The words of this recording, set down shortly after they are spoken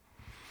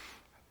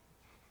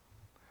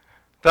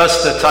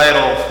Thus the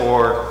title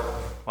for,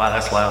 wow,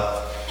 that's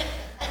loud,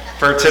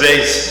 for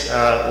today's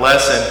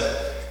lesson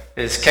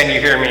is Can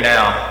You Hear Me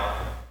Now?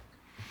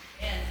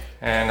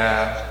 And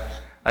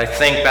I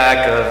think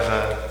back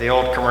of the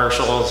old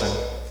commercials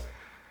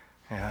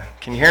and,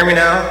 can you hear me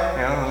now?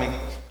 Let me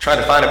try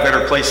to find a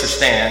better place to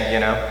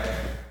stand,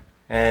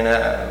 And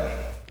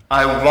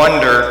I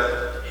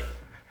wonder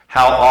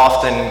how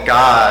often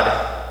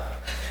God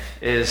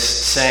is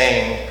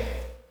saying,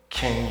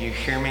 can you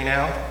hear me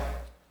now?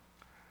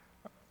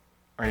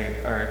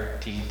 Or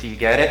do you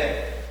get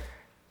it?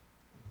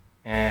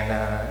 And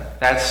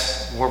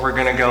that's what we're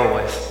going to go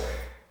with,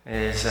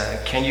 is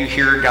can you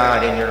hear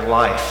God in your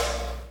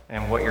life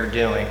and what you're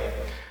doing?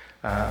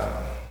 I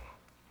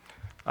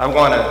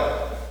want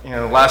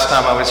to, last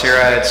time I was here,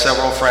 I had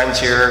several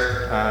friends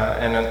here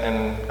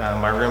and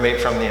my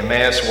roommate from the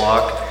Emmaus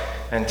Walk.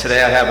 And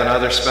today I have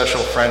another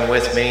special friend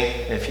with me.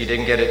 If you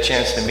didn't get a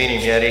chance to meet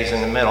him yet, he's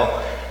in the middle,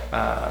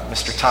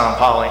 Mr. Tom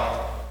Polly.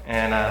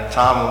 And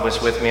Tom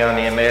was with me on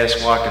the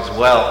Emmaus Walk as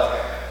well.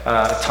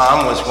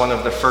 Tom was one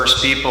of the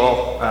first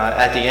people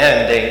at the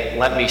end. They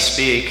let me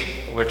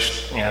speak,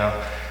 which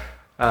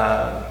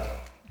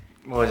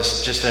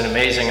was just an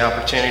amazing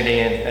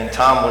opportunity. And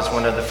Tom was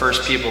one of the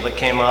first people that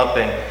came up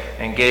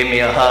and gave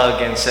me a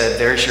hug and said,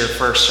 "There's your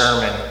first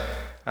sermon."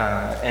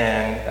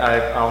 And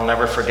I'll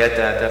never forget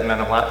that. That meant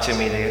a lot to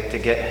me to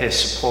get his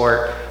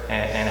support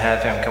and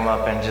have him come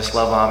up and just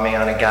love on me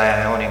on a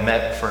guy I only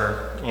met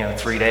for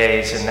 3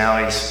 days, and now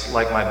he's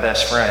like my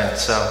best friend.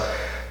 So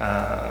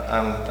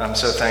I'm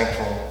so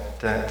thankful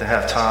to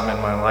have Tom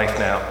in my life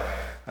now.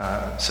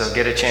 So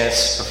get a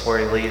chance before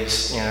he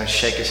leaves,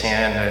 shake his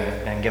hand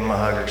and give him a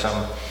hug or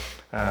something.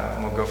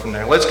 We'll go from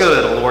there. Let's go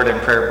to the Lord in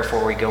prayer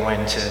before we go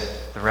into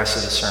the rest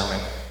of the sermon.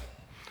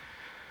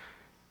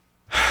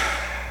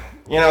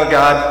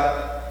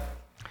 God,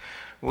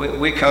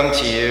 we come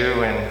to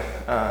you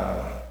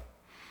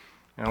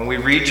and we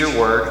read your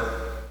word.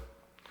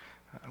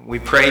 We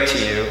pray to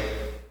you,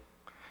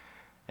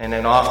 and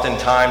then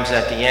oftentimes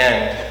at the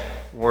end,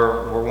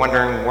 we're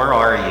wondering, where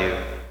are you?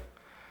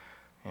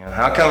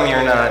 How come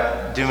you're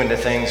not doing the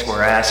things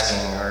we're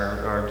asking,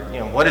 or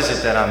what is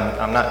it that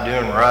I'm not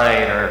doing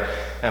right, or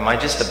am I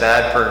just a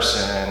bad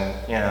person?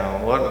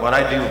 And what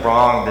I do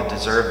wrong to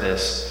deserve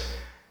this?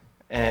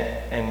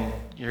 And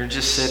you're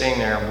just sitting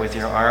there with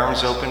your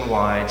arms open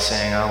wide,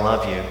 saying, "I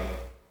love you,"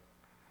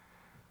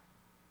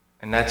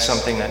 and that's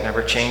something that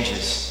never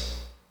changes.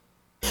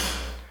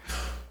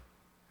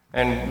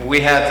 And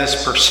we have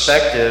this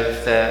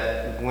perspective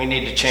that we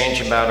need to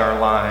change about our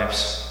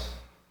lives.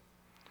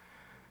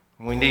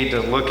 We need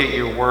to look at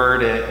your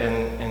word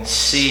and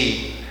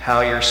see how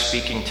you're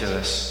speaking to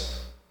us.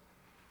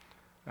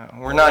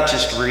 We're not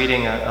just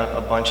reading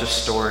a bunch of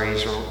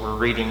stories, we're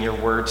reading your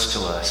words to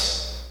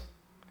us.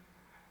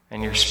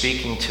 And you're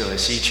speaking to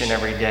us each and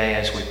every day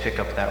as we pick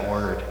up that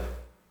word.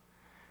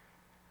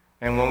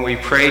 And when we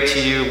pray to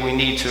you, we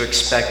need to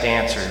expect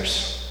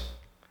answers.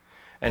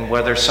 And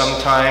whether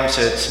sometimes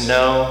it's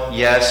no,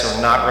 yes,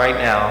 or not right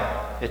now,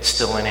 it's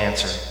still an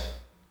answer.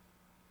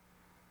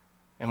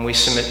 And we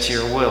submit to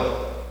your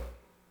will.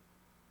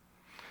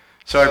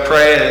 So I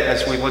pray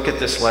as we look at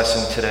this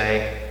lesson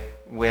today,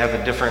 we have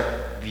a different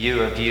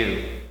view of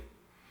you,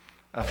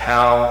 of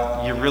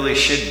how you really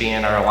should be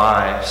in our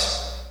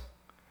lives,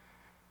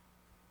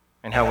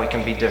 and how we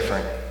can be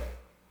different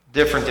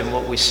than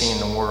what we see in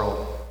the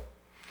world.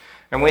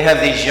 And we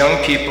have these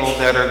young people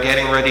that are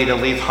getting ready to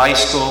leave high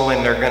school,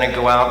 and they're going to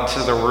go out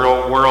into the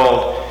real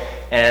world,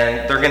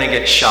 and they're going to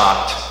get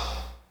shocked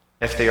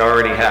if they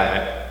already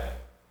haven't.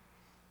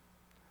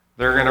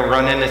 They're going to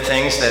run into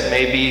things that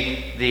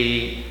maybe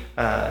the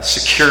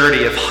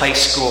security of high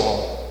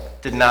school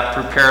did not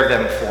prepare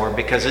them for,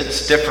 because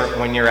it's different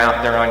when you're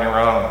out there on your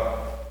own.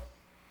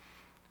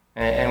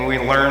 And we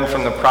learn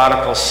from the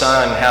prodigal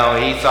son how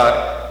he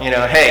thought,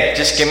 hey,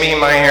 just give me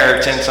my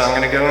inheritance, I'm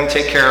going to go and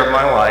take care of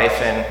my life,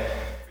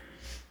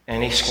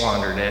 and he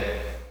squandered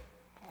it,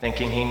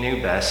 thinking he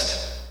knew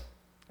best,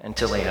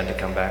 until he had to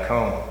come back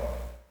home.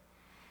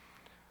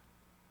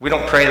 We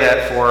don't pray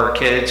that for our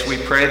kids. We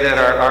pray that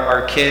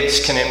our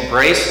kids can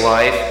embrace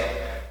life,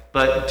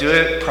 but do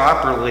it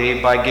properly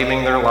by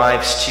giving their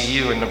lives to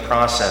you in the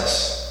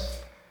process.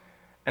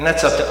 And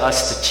that's up to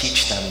us to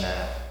teach them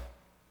that.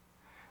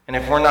 And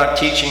if we're not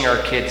teaching our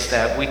kids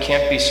that, we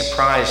can't be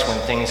surprised when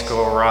things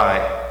go awry.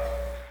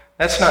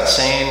 That's not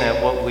saying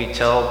that what we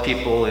tell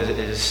people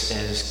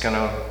is going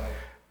to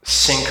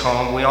sink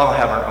home. We all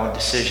have our own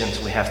decisions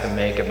we have to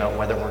make about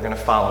whether we're going to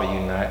follow you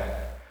or not.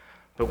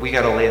 But we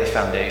got to lay the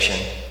foundation.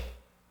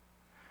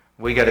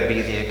 We got to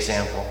be the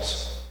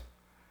examples.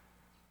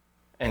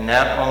 And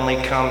that only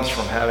comes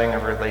from having a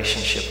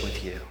relationship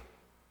with you.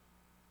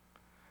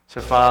 So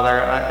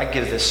Father, I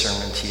give this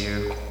sermon to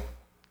you.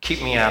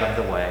 Keep me out of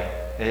the way.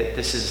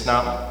 This is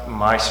not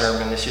my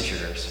sermon, this is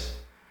yours.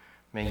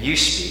 May you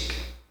speak,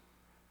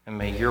 and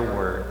may your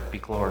word be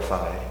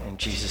glorified. In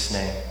Jesus'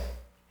 name,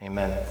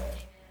 amen.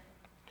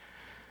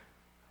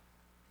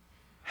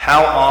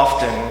 How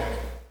often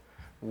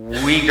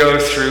we go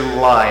through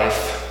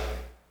life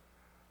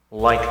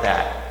like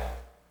that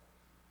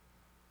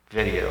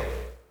video.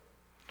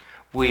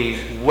 We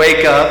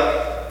wake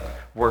up,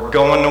 we're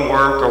going to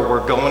work or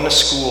we're going to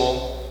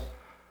school.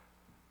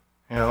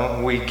 You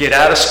know, we get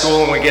out of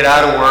school and we get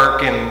out of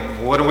work,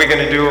 and what are we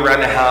going to do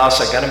around the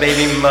house? I got to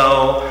maybe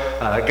mow.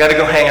 I got to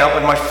go hang out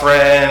with my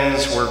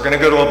friends. We're going to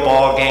go to a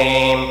ball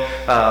game.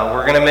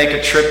 We're going to make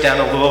a trip down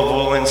to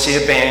Louisville and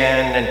see a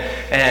band,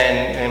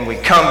 and we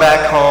come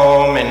back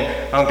home,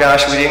 and oh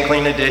gosh, we didn't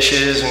clean the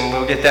dishes, and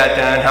we'll get that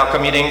done. How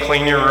come you didn't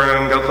clean your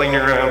room? Go clean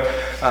your room.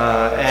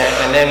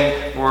 And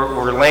then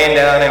we're laying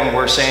down and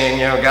we're saying,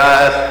 you know,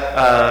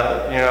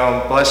 God, you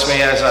know, bless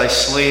me as I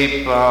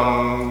sleep.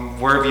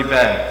 Where have you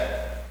been?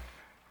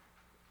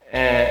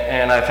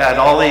 And I've had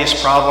all these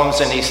problems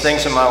and these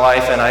things in my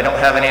life, and I don't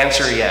have an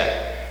answer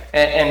yet.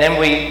 And then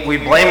we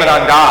blame it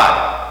on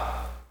God.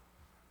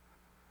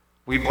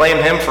 We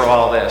blame him for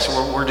all this.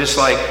 We're just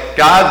like,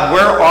 God,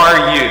 where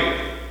are you?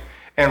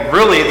 And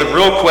really, the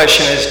real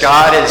question is,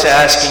 God is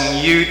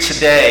asking you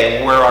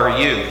today, where are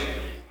you?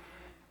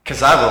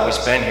 Because I've always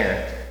been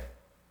here.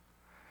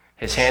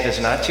 His hand is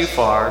not too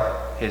far.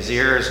 His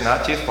ear is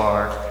not too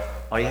far.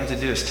 All you have to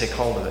do is take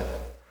hold of it.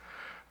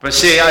 But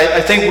see,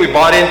 I think we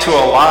bought into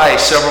a lie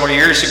several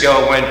years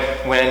ago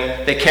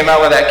when they came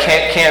out with that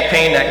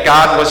campaign that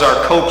God was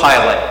our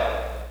co-pilot.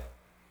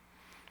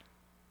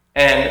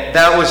 And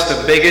that was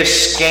the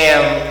biggest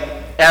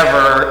scam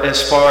ever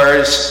as far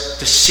as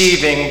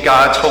deceiving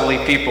God's holy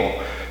people.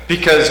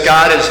 Because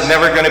God is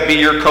never going to be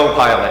your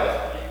co-pilot.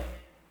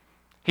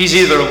 He's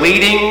either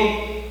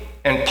leading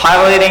and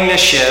piloting the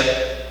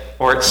ship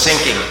or it's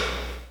sinking.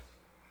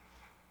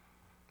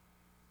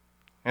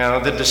 You know,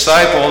 the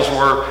disciples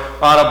were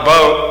on a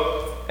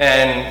boat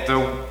and the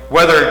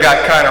weather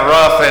got kind of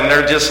rough and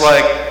they're just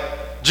like,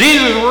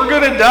 Jesus, we're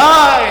going to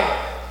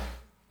die.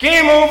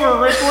 Game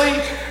over, Ripley.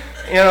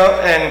 You know,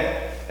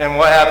 and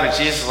what happens?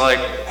 Jesus is like,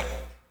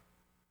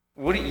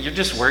 you're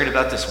just worried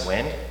about this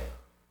wind?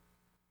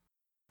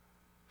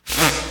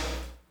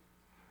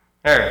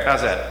 There,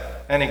 how's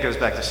that? And he goes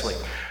back to sleep.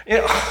 You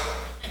know,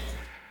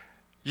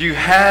 you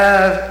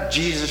have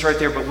Jesus right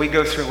there, but we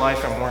go through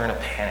life and we're in a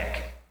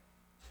panic.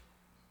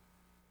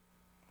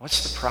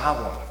 What's the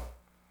problem?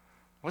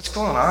 What's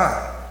going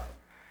on?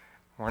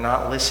 We're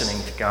not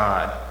listening to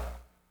God.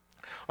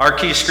 Our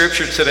key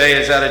scripture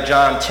today is out of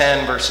John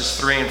 10, verses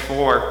 3 and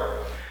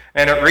 4.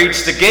 And it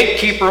reads, "The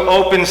gatekeeper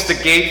opens the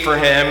gate for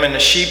him, and the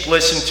sheep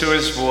listen to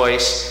his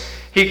voice.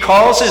 He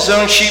calls his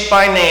own sheep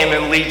by name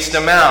and leads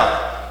them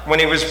out. When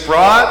he was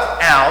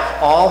brought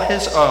out all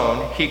his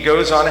own, he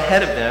goes on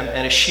ahead of them,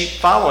 and his sheep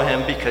follow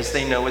him because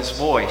they know his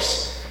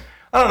voice."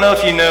 I don't know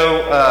if you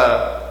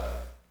know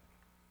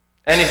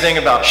anything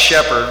about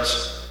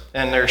shepherds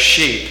and their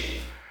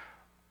sheep,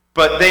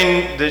 but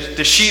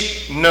the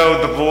sheep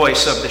know the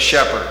voice of the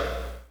shepherd.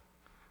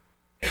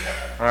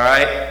 All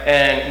right?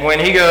 And when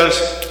he goes,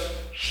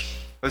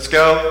 let's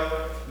go,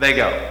 they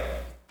go.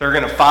 They're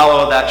going to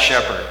follow that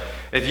shepherd.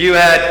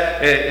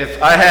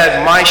 If I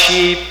had my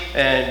sheep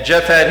and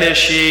Jeff had his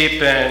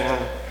sheep and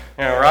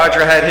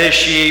Roger had his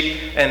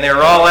sheep and they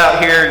were all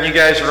out here and you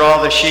guys are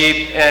all the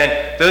sheep,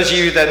 and those of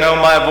you that know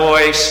my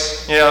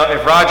voice,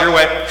 if Roger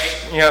went,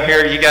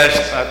 here, you guys,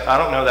 I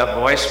don't know that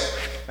voice,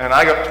 and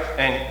I go,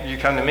 and you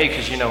come to me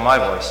because you know my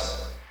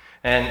voice.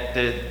 And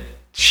the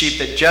sheep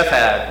that Jeff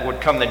had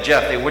would come to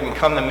Jeff. They wouldn't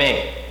come to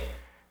me.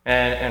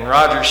 And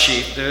Roger's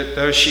sheep,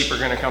 those sheep are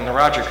going to come to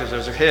Roger because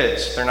those are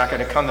his. They're not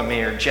going to come to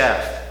me or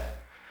Jeff.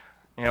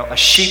 A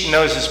sheep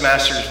knows his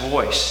master's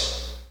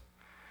voice.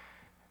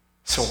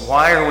 So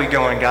why are we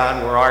going,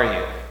 God, where are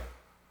you?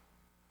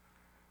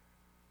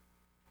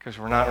 Because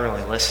we're not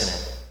really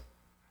listening.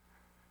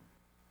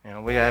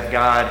 We have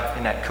God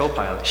in that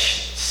co-pilot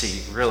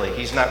seat, really.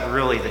 He's not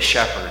really the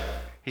shepherd.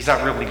 He's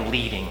not really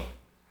leading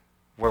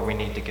where we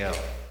need to go.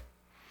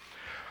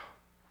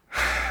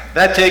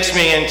 That takes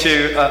me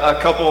into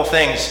a couple of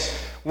things.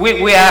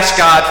 We ask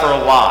God for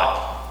a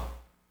lot.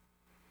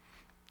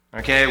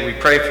 Okay, we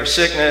pray for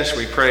sickness,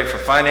 we pray for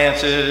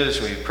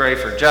finances, we pray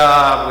for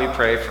job, we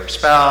pray for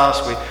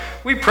spouse,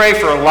 we pray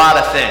for a lot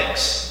of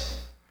things.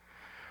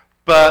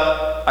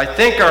 But I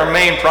think our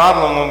main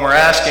problem when we're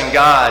asking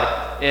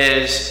God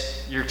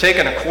is you're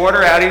taking a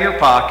quarter out of your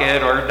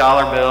pocket or a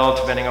dollar bill,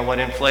 depending on what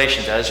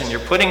inflation does, and you're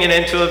putting it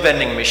into a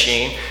vending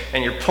machine,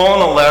 and you're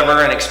pulling a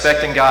lever and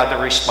expecting God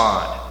to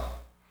respond.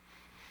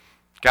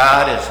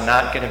 God is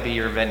not going to be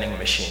your vending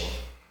machine.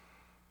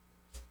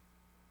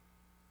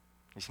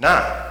 He's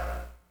not.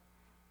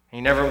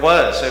 He never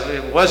was.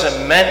 It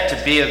wasn't meant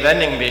to be a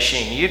vending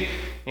machine. You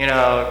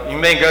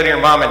may go to your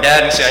mom and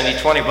dad and say, I need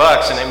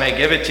 $20, and they may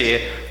give it to you,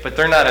 but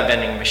they're not a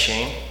vending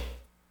machine.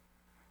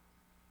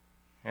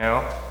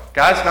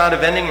 God's not a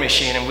vending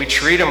machine, and we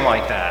treat him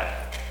like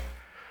that.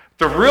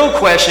 The real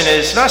question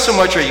is not so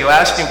much are you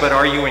asking, but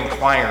are you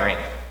inquiring?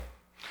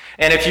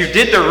 And if you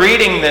did the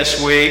reading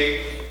this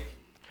week,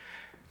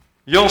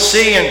 you'll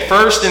see in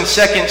 1 and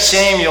 2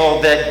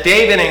 Samuel that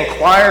David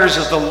inquires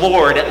of the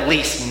Lord at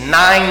least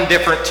 9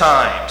 different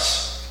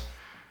times.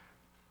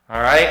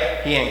 All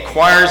right? He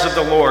inquires of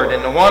the Lord.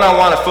 And the one I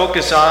want to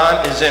focus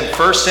on is in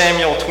 1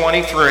 Samuel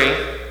 23,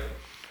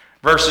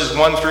 verses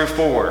 1 through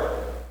 4.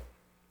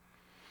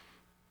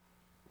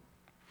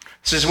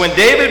 It says, when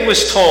David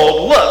was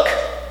told, look,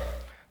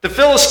 the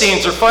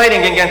Philistines are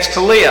fighting against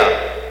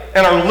Keilah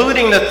and are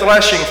looting the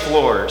threshing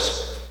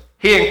floors,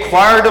 he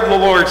inquired of the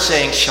Lord,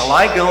 saying, shall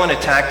I go and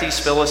attack these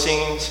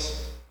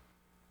Philistines?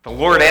 The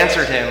Lord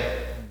answered him,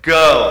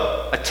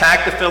 go,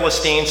 attack the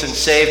Philistines and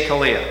save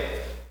Keilah.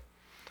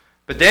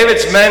 But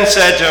David's men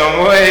said to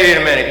him, wait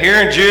a minute, here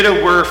in Judah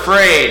we're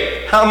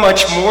afraid. How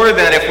much more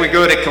then if we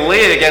go to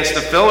Keilah against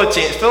the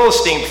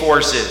Philistine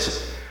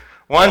forces?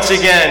 Once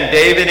again,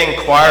 David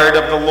inquired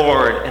of the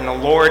Lord, and the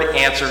Lord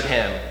answered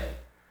him,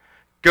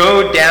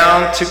 go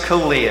down to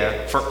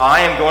Keilah, for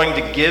I am going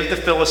to give the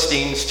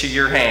Philistines to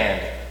your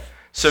hand.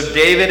 So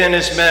David and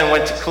his men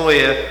went to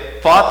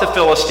Keilah, fought the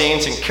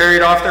Philistines, and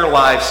carried off their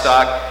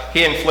livestock.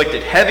 He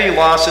inflicted heavy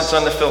losses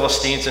on the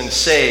Philistines and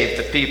saved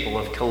the people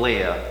of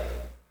Keilah.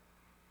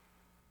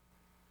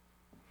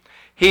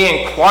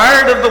 He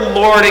inquired of the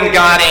Lord, and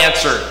God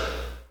answered.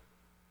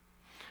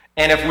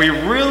 And if we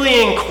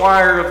really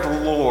inquire of the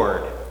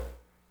Lord,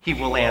 he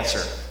will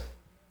answer.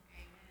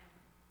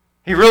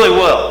 He really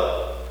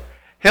will.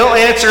 He'll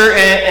answer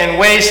in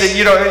ways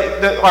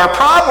that, our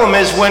problem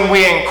is when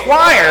we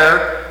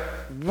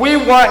inquire, we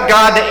want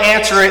God to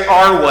answer it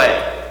our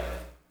way.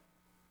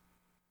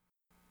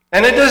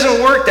 And it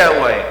doesn't work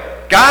that way.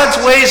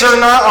 God's ways are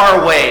not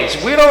our ways.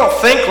 We don't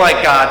think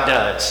like God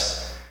does.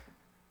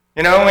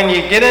 When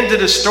you get into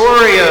the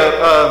story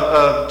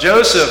of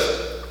Joseph,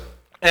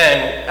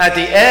 and at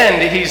the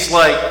end, he's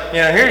like,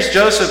 here's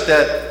Joseph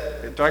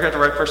do I got the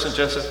right person,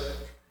 Joseph?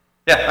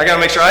 Yeah, I got to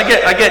make sure. I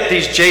get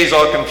these J's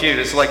all confused.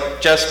 It's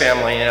like Jeff's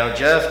family,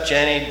 Jeff,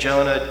 Jenny,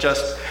 Jonah,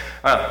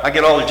 I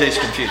get all the J's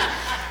confused.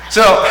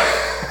 So,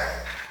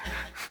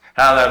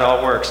 how that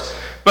all works.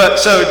 But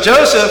so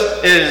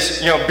Joseph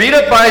is, beat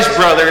up by his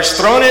brothers,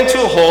 thrown into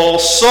a hole,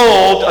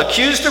 sold,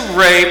 accused of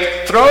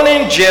rape, thrown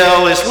in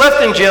jail, is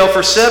left in jail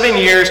for 7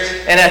 years,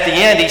 and at the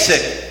end he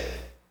said,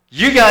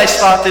 you guys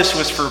thought this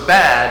was for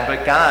bad,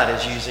 but God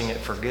is using it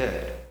for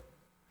good.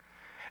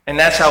 And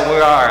that's how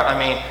we are.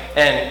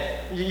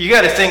 And you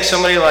got to think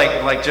somebody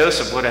like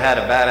Joseph would have had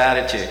a bad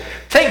attitude.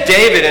 Take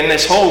David in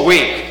this whole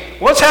week.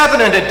 What's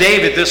happening to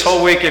David this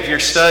whole week if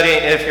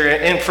you're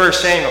in 1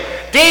 Samuel?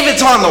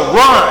 David's on the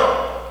run.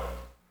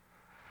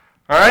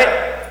 All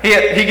right?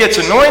 He gets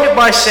anointed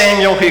by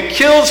Samuel, he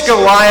kills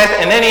Goliath,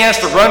 and then he has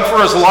to run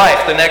for his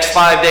life the next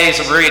 5 days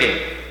of reading.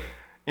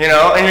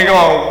 And you're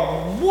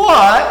going,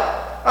 what?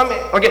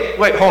 Okay,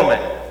 wait, hold a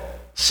minute.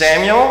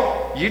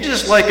 Samuel, you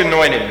just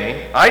anointed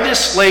me. I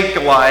just slayed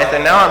Goliath,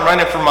 and now I'm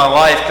running for my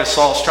life because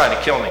Saul's trying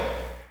to kill me.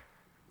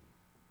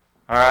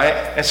 All right?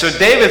 And so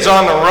David's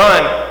on the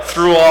run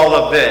through all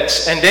of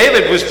this. And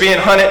David was being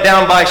hunted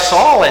down by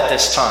Saul at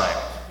this time.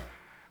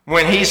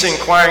 When he's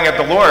inquiring of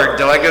the Lord,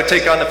 do I go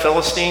take on the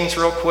Philistines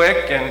real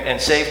quick and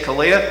save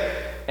Keilah?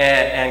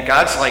 And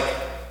God's like,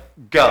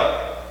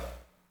 go.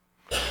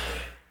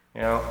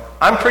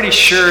 I'm pretty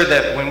sure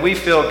that when we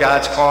feel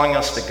God's calling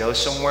us to go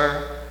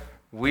somewhere,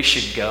 we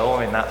should go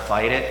and not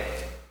fight it.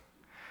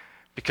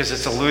 Because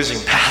it's a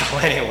losing battle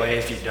anyway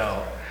if you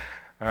don't.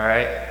 All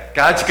right?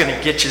 God's going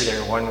to get you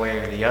there one way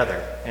or the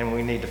other. And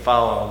we need to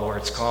follow the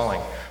Lord's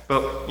calling.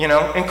 But,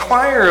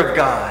 inquire of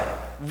God.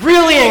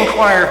 Really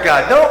inquire of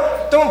God.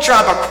 Don't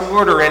drop a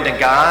quarter into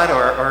God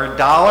or a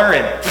dollar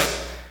and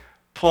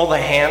pull the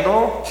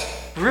handle.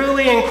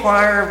 Really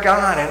inquire of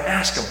God and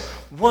ask him,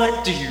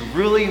 what do you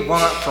really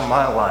want for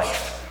my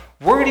life?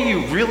 Where do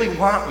you really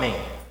want me?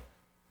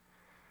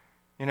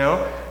 And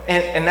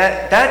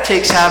that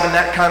takes having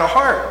that kind of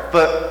heart.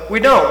 But we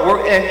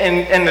don't.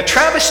 And the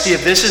travesty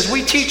of this is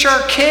we teach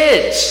our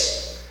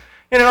kids,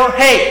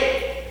 hey,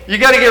 you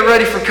got to get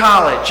ready for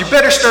college. You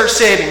better start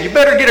saving. You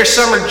better get a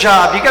summer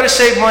job. You got to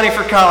save money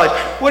for college.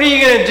 What are you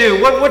going to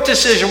do? What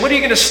decision? What are you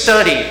going to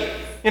study?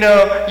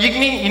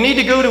 You need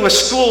to go to a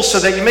school so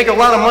that you make a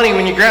lot of money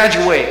when you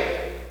graduate.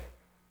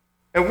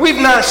 And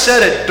we've not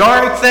said a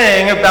darn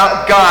thing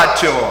about God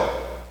to them.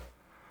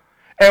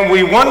 And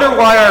we wonder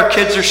why our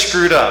kids are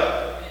screwed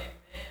up.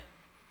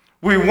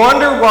 We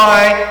wonder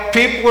why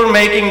people are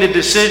making the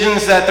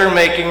decisions that they're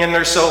making and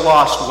they're so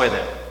lost with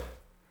it.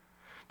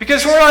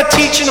 Because we're not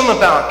teaching them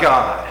about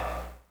God.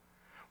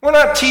 We're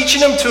not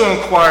teaching them to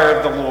inquire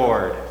of the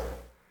Lord.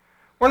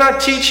 We're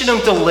not teaching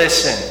them to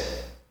listen.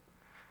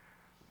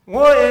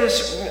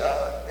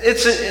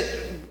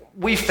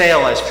 We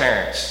fail as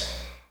parents.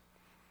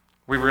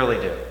 We really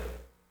do.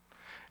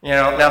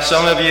 Now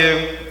some of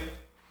you,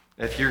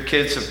 if your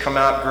kids have come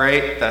out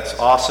great, that's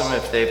awesome.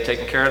 If they've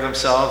taken care of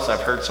themselves,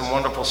 I've heard some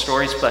wonderful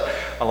stories, but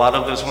a lot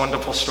of those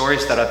wonderful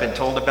stories that I've been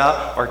told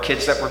about are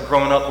kids that were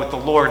growing up with the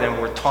Lord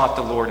and were taught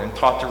the Lord and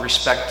taught to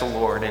respect the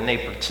Lord, and they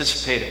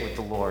participated with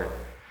the Lord.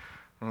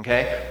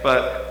 Okay?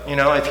 But,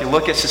 if you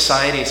look at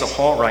society as a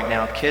whole right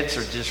now, kids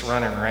are just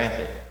running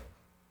rampant.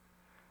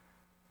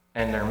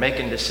 And they're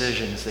making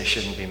decisions they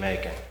shouldn't be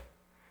making.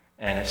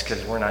 And it's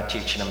because we're not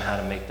teaching them how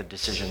to make the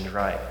decisions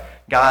right.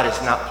 God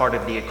is not part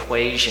of the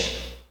equation.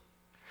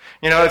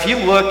 You know, if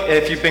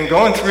you've been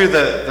going through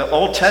the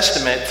Old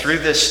Testament through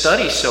this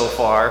study so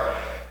far,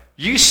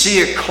 you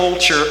see a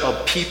culture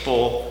of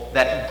people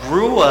that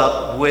grew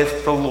up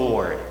with the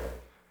Lord.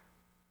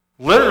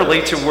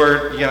 Literally to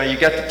where, you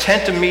got the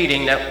tent of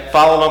meeting that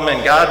followed them,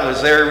 and God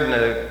was there in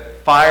the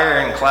fire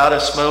and cloud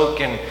of smoke.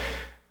 And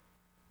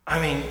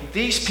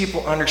these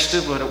people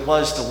understood what it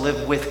was to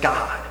live with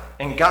God.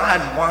 And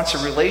God wants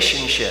a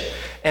relationship.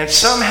 And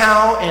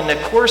somehow, in the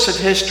course of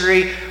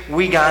history,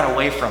 we got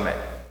away from it.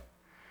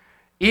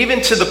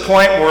 Even to the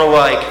point where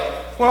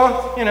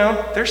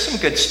there's some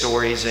good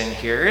stories in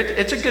here.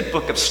 It's a good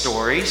book of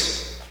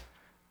stories.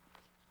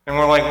 And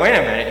we're like, wait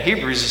a minute.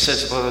 Hebrews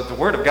says, well, the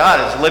Word of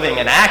God is living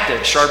and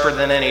active, sharper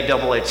than any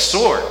double-edged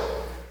sword.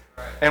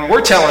 And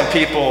we're telling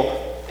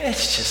people,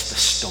 it's just a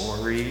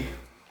story.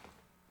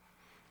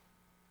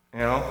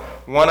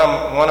 One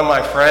of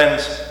my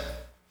friends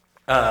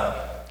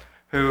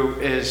who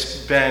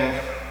has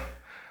been,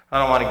 I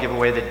don't want to give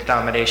away the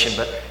denomination,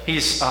 but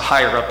he's a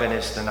higher up in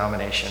his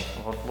denomination.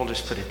 We'll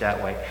just put it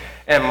that way.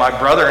 And my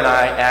brother and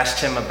I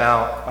asked him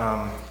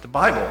about the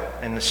Bible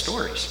and the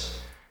stories.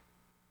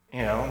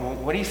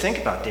 What do you think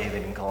about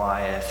David and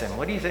Goliath? And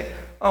what do you think?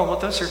 Oh, well,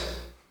 those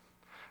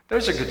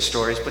are good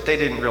stories, but they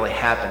didn't really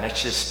happen.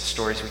 It's just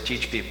stories we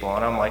teach people.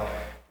 And I'm like,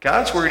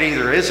 God's word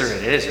either is or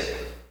it isn't.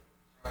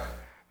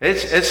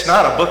 It's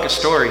not a book of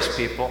stories,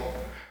 people.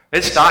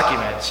 It's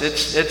documents.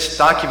 It's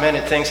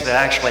documented things that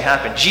actually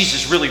happened.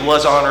 Jesus really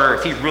was on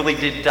earth. He really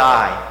did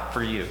die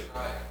for you.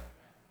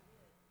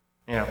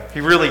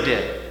 He really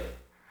did.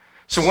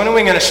 So when are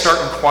we going to start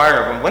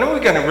inquiring? When are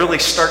we going to really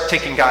start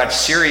taking God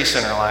serious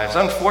in our lives?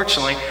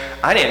 Unfortunately,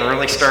 I didn't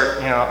really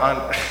start,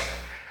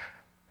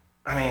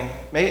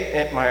 maybe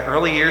in my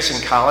early years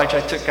in college, I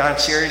took God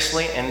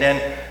seriously, and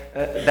then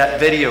that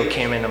video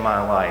came into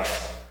my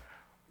life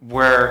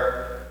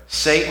where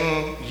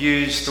Satan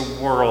used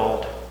the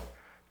world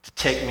to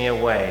take me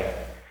away.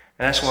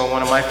 And that's why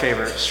one of my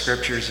favorite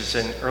scriptures is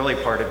in the early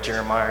part of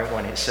Jeremiah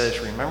when it says,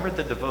 remember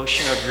the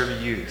devotion of your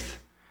youth,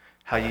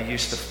 how you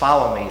used to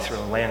follow me through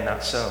a land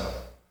not sown.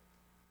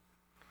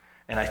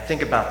 And I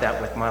think about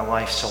that with my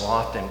life so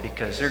often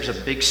because there's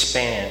a big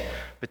span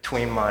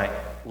between my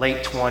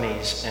late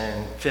 20s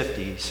and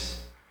 50s.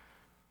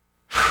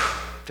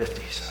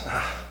 50s.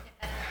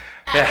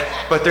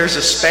 Yeah, but there's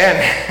a span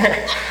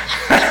there.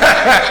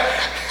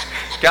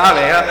 Got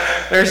me,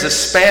 huh? There's a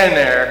span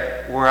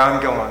there where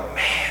I'm going,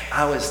 man,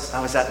 I was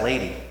that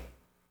lady.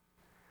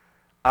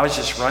 I was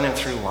just running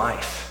through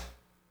life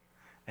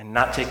and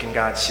not taking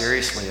God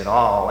seriously at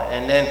all.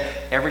 And then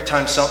every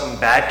time something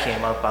bad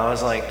came up, I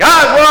was like,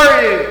 God, where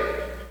are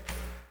you?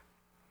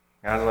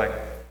 I was like,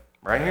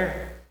 right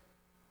here.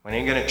 When are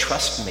you going to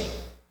trust me?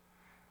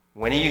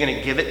 When are you going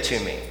to give it to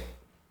me?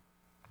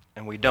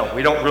 And we don't.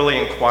 We don't really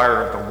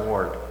inquire of the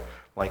Lord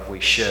like we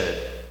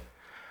should.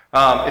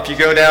 If you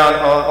go down,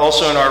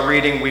 also in our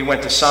reading, we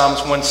went to Psalms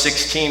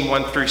 116,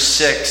 1 through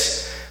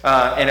 6,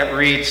 and it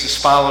reads as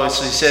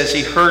follows. It says,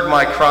 he heard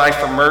my cry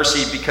for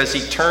mercy because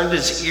he turned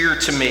his ear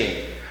to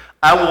me.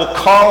 I will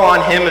call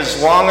on him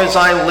as long as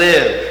I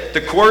live.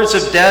 The cords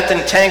of death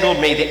entangled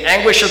me. The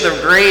anguish of the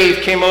grave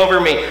came over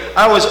me.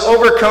 I was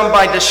overcome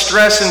by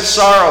distress and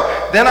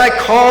sorrow. Then I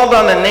called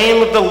on the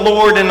name of the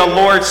Lord, and the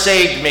Lord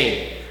saved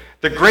me.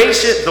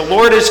 The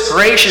Lord is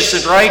gracious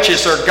and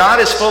righteous. Our God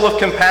is full of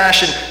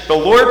compassion. The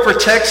Lord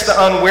protects the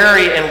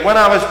unwary, and when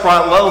I was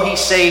brought low, he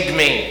saved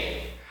me.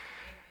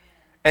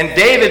 And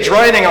David's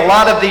writing a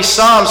lot of these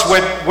Psalms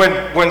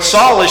when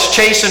Saul is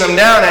chasing him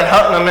down and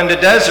hunting him into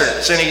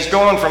deserts, and he's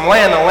going from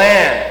land to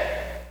land.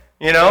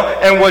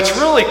 And what's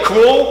really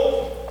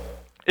cool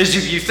is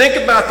if you think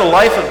about the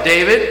life of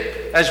David,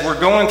 as we're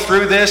going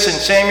through this in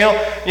Samuel,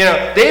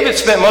 David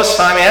spent most of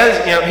the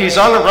time, he's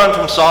on the run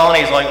from Saul,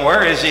 and he's like,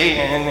 where is he?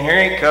 And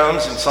here he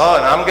comes, and Saul,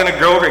 and I'm going to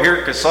go over here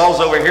because Saul's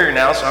over here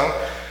now,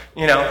 so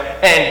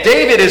and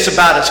David is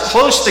about as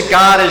close to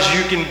God as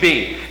you can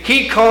be.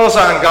 He calls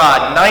on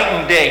God night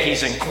and day.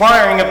 He's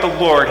inquiring of the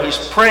Lord. He's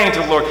praying to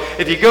the Lord.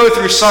 If you go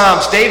through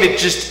Psalms, David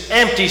just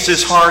empties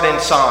his heart in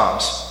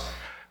Psalms.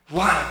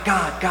 Wow,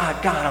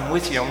 God, I'm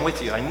with you.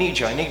 I need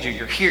you.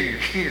 You're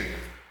here.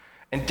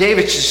 And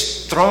David's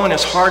just throwing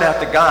his heart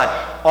out to God,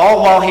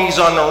 all while he's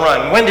on the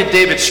run. When did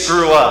David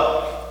screw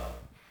up?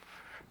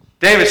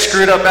 David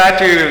screwed up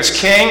after he was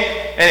king,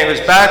 and he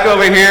was back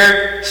over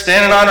here,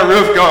 standing on the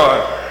roof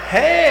going,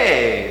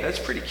 hey, that's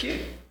pretty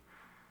cute.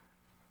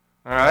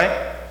 All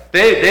right?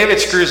 David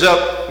screws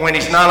up when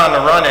he's not on the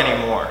run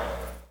anymore.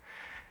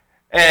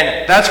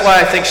 And that's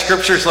why I think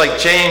scriptures like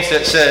James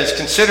that says,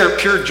 consider it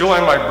pure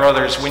joy, my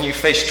brothers, when you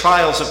face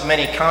trials of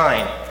many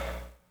kind.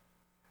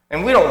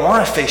 And we don't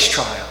want to face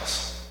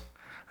trials.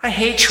 I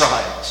hate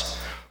trials.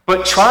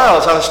 But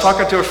trials, I was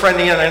talking to a friend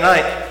the other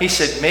night. He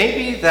said,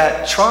 maybe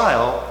that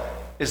trial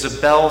is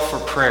a bell for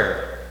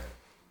prayer.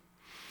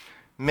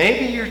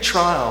 Maybe your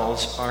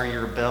trials are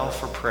your bell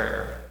for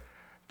prayer.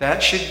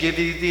 That should give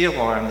you the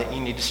alarm that you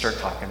need to start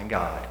talking to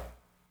God.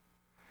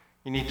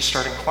 You need to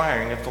start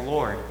inquiring of the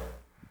Lord.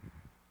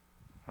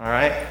 All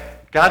right?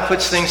 God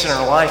puts things in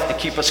our life to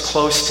keep us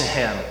close to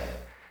him.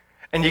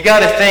 And you got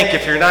to think,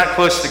 if you're not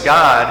close to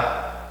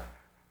God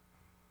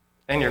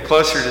and you're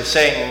closer to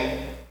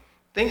Satan,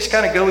 things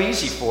kind of go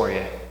easy for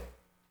you.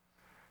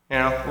 You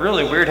know,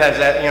 really weird has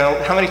that, you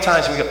know, how many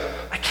times we go,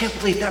 I can't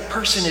believe that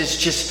person is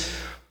just,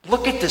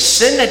 look at the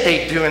sin that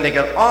they do, and they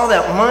got all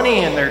that money,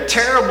 and they're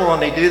terrible,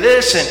 and they do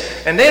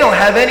this, and they don't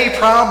have any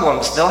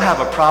problems. They'll have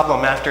a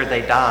problem after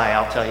they die,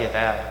 I'll tell you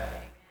that.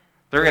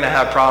 They're going to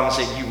have problems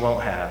that you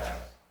won't have.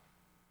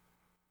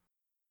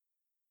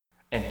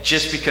 And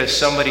just because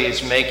somebody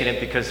is making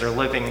it because they're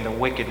living the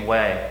wicked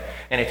way.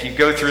 And if you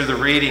go through the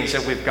readings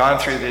that we've gone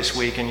through this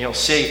week, and you'll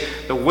see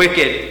the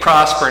wicked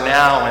prosper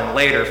now and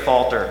later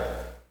falter,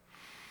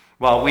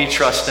 while we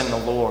trust in the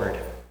Lord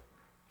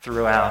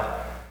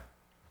throughout.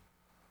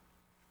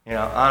 You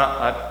know,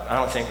 I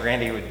don't think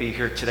Randy would be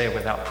here today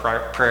without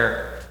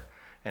prayer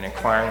and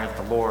inquiring of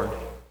the Lord.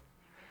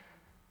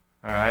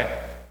 All right?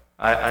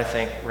 I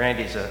think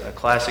Randy's a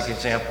classic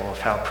example of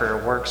how prayer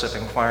works, of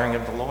inquiring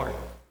of the Lord.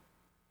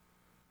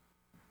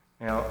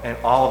 You know, and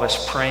all of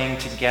us praying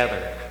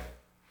together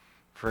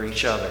for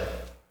each other.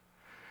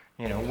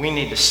 You know, we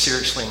need to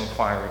seriously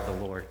inquire of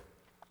the Lord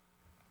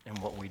in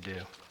what we do.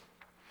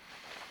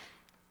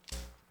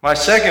 My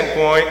second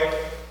point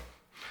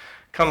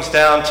comes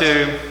down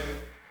to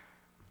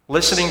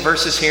listening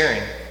versus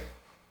hearing.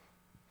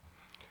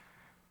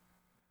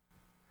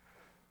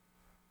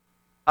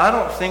 I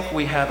don't think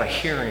we have a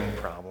hearing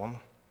problem.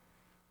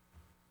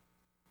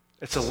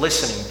 It's a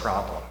listening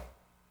problem.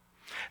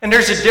 And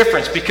there's a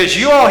difference, because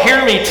you all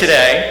hear me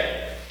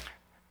today,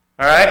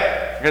 all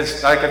right?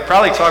 Because I could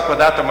probably talk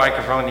without the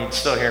microphone, you'd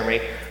still hear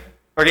me.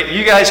 Okay,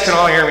 you guys can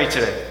all hear me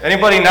today.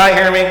 Anybody not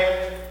hear me?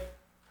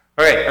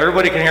 All right,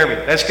 everybody can hear me.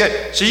 That's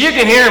good. So you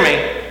can hear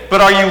me,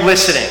 but are you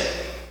listening?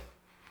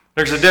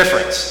 There's a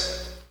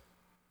difference.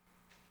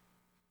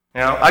 You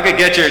know, I could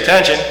get your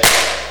attention,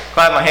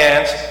 clap my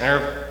hands,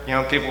 and you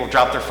know, people will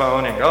drop their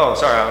phone and go, oh,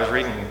 sorry, I was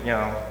reading, you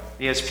know,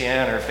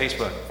 ESPN or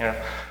Facebook, you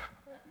know.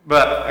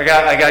 But I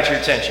got your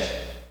attention,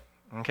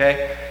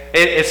 okay?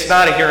 It's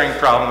not a hearing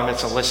problem,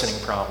 it's a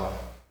listening problem.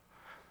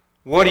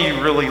 What are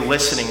you really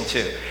listening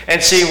to?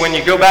 And see, when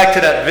you go back to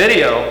that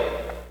video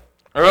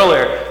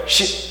earlier,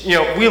 you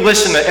know, we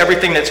listen to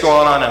everything that's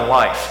going on in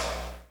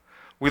life.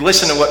 We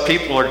listen to what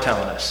people are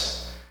telling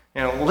us.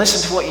 You know,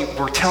 listen to what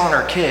we're telling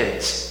our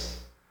kids.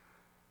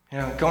 You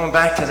know, going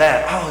back to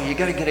that, oh, you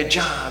got to get a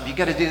job, you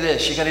got to do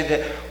this, you got to do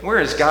that. Where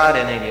is God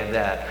in any of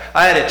that?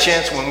 I had a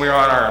chance when we were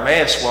on our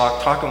Emmaus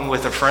walk talking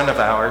with a friend of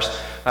ours.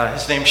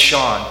 His name's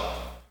Sean.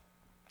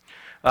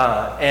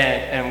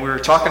 And we were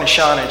talking to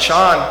Sean, and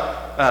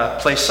Sean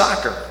plays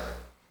soccer.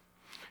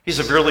 He's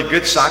a really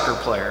good soccer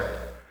player.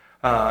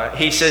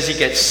 He says he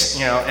gets,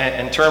 you know,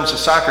 in terms of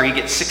soccer, he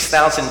gets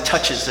 6,000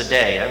 touches a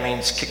day. That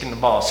means kicking the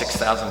ball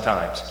 6,000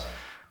 times.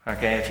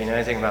 Okay, if you know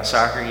anything about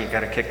soccer, you got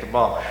to kick the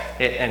ball.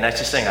 And that's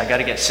the thing, I got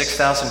to get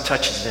 6,000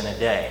 touches in a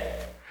day.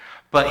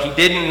 But he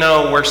didn't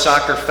know where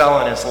soccer fell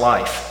in his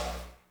life.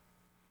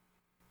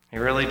 He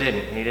really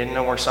didn't. He didn't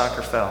know where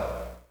soccer fell.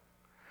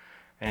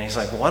 And he's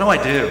like, what do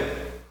I do?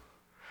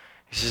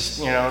 He says,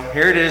 you know,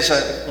 here it is,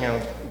 you know,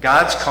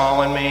 God's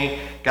calling me.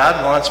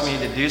 God wants me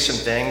to do some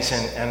things,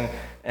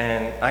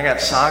 and I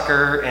got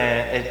soccer,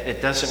 and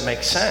it doesn't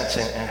make sense,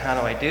 and how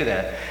do I do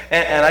that?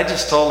 And I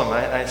just told him,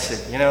 I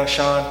said, you know,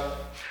 Sean,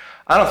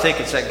 I don't think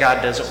it's that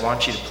God doesn't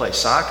want you to play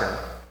soccer.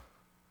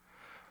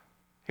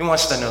 He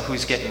wants to know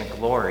who's getting the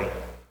glory.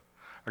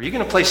 Are you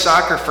going to play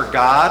soccer for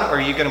God, or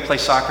are you going to play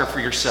soccer for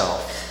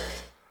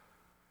yourself?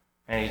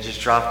 And he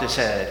just dropped his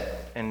head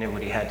and knew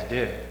what he had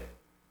to do.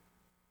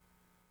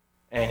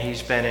 And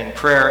he's been in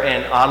prayer,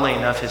 and oddly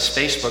enough, his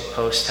Facebook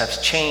posts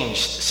have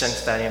changed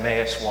since that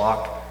Emmaus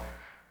walk,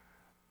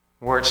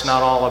 where it's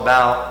not all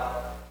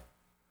about,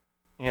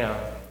 you know,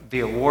 the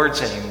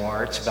awards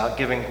anymore. It's about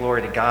giving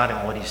glory to God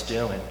and what he's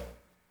doing.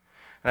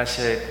 And I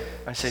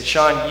said,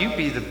 Sean, you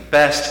be the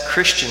best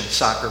Christian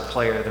soccer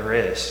player there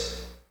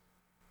is.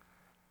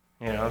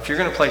 You know, if you're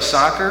going to play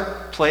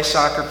soccer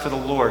for the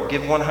Lord.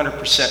 Give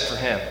 100% for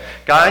him.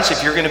 Guys,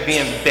 if you're going to be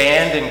in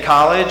band in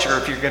college, or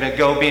if you're going to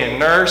go be a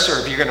nurse,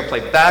 or if you're going to play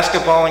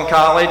basketball in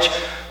college,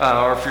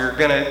 or if you're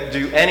going to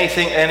do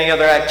anything, any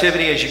other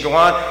activity as you go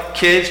on,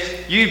 kids,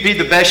 you be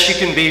the best you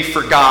can be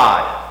for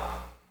God.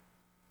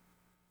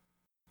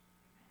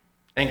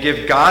 And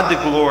give God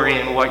the glory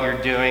in what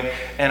you're doing.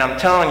 And I'm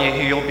telling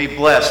you, you'll be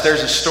blessed.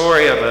 There's a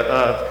story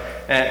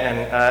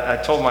and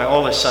I told my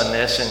oldest son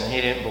this, and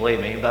he didn't believe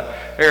me, but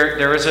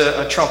there was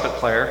a trumpet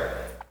player.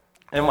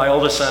 And my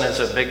oldest son is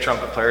a big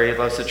trumpet player. He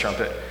loves the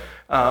trumpet.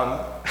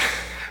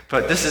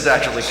 But this is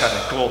actually kind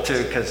of cool,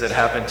 too, because it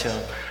happened to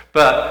him.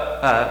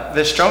 But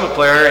this trumpet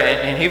player,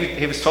 and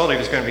he was told he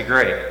was going to be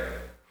great.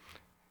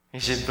 He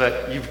said,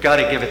 but you've got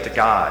to give it to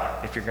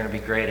God if you're going to be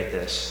great at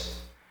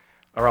this,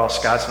 or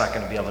else God's not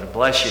going to be able to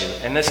bless you.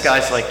 And this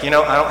guy's like, you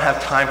know, I don't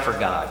have time for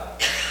God.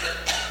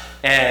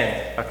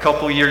 And a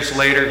couple years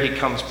later, he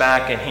comes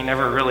back, and he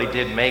never really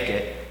did make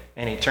it,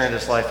 and he turned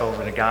his life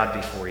over to God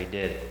before he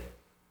did.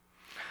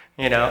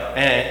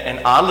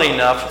 And oddly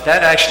enough,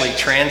 that actually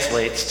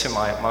translates to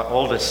my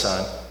oldest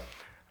son.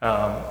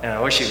 And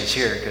I wish he was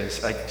here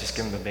because I could just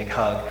give him a big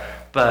hug.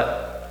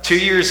 But 2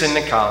 years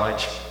into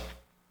college,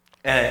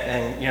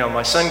 and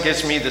my son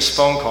gives me this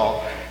phone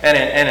call. And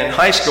in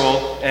high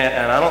school,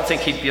 and I don't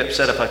think he'd be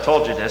upset if I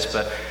told you this,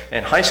 but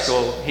in high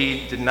school,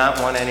 he did not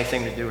want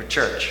anything to do with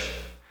church.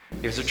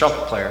 He was a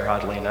trumpet player,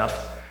 oddly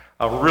enough.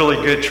 A really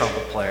good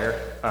trumpet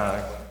player,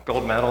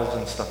 gold medals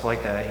and stuff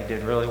like that. He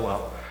did really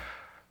well.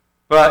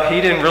 But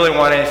he didn't really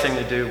want anything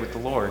to do with the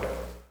Lord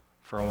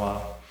for a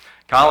while.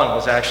 Colin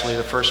was actually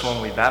the first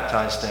one we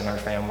baptized in our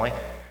family,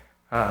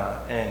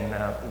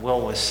 and Will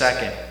was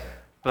second.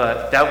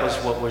 But that was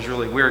what was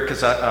really weird,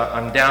 because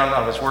I'm down,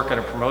 I was working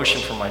a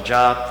promotion for my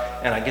job,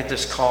 and I get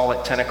this call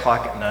at 10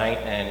 o'clock at night,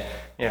 and,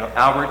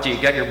 Albert, do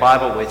you got your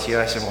Bible with you?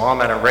 I said, well,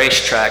 I'm at a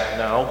racetrack.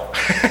 No.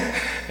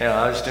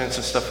 I was doing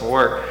some stuff for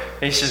work.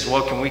 And he says,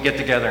 well, can we get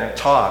together and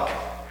talk?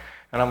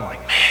 And I'm like,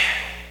 man,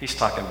 he's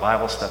talking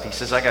Bible stuff. He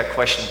says, I got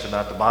questions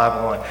about the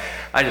Bible, and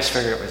I just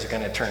figured it was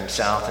going to turn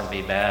south and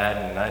be bad,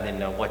 and I didn't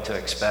know what to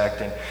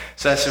expect. And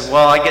so I said,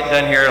 well, I get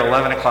done here at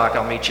 11 o'clock.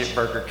 I'll meet you at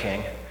Burger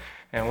King.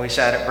 And we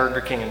sat at Burger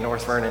King in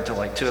North Vernon until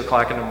like 2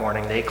 o'clock in the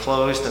morning. They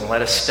closed and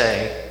let us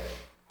stay.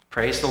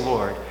 Praise the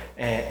Lord.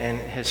 And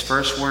his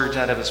first words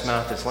out of his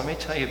mouth is, let me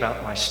tell you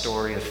about my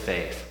story of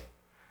faith.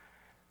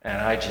 And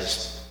I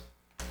just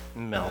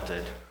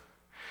melted.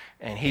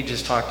 And he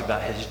just talked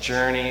about his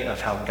journey of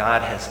how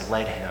God has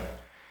led him,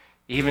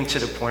 even to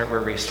the point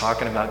where he's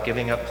talking about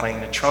giving up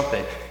playing the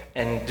trumpet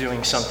and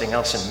doing something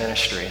else in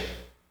ministry.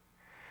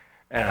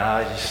 And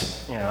I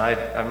just,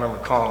 I remember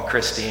calling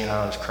Christine,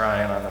 I was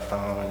crying on the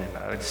phone, and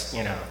I was,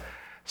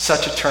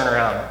 such a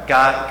turnaround.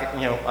 God,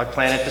 I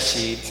planted the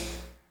seed,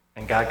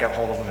 and God got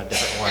hold of him a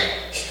different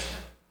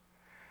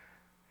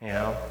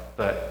way.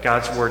 But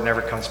God's word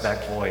never comes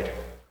back void.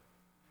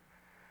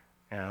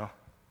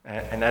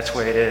 And that's the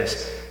way it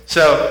is.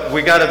 So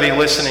we got to be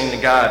listening to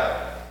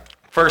God.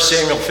 1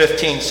 Samuel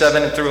 15,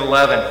 7 through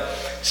 11.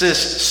 It says,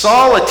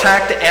 Saul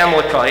attacked the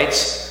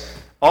Amalekites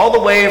all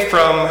the way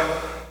from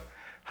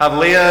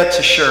Havilah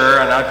to Shur,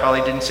 and I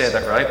probably didn't say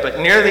that right, but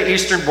near the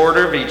eastern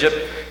border of Egypt.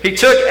 He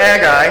took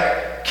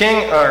Agag,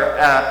 king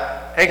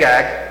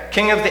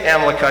of the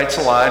Amalekites,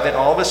 alive, and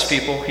all of his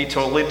people he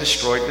totally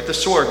destroyed with the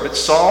sword. But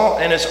Saul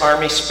and his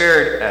army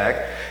spared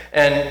Agag,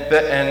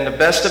 and the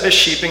best of his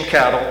sheep and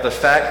cattle, the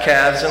fat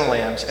calves and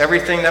lambs,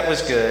 everything that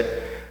was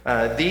good.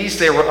 These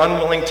they were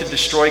unwilling to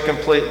destroy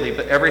completely,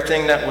 but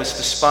everything that was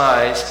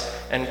despised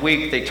and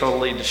weak they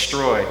totally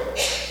destroyed.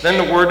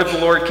 Then the word of the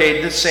Lord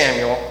came to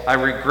Samuel, I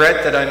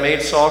regret that I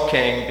made Saul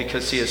king,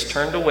 because he has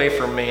turned away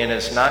from me and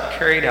has not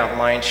carried out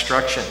my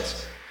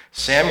instructions.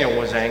 Samuel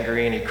was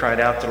angry, and he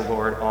cried out to the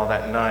Lord all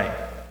that night.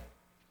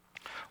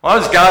 Why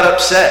was God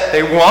upset?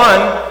 They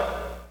won.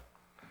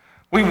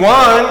 We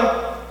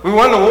won. We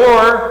won the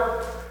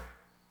war.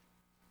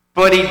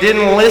 But he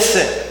didn't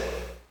listen.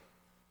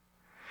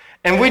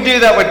 And we do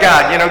that with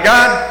God.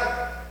 God,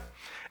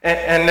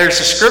 and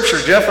there's a scripture,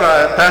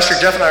 Pastor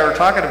Jeff and I were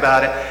talking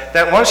about it.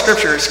 That one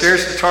scripture that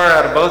scares the tar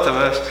out of both of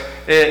us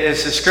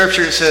is the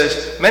scripture that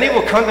says, many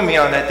will come to me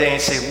on that day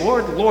and say,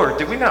 Lord, Lord,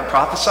 did we not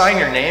prophesy in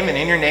your name and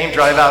in your name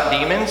drive out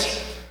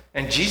demons?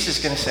 And Jesus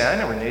is going to say, I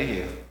never knew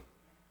you.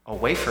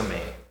 Away from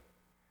me,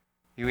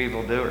 you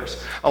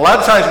evildoers. A lot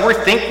of times we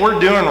think we're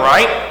doing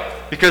right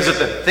because of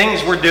the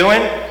things we're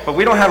doing, but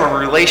we don't have a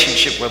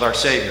relationship with our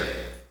Savior.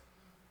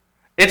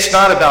 It's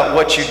not about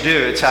what you do,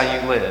 it's how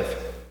you live.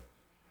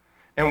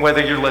 And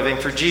whether you're living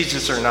for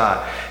Jesus or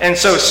not. And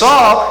so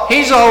Saul,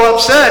 he's all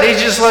upset.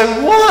 He's just like,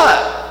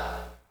 what?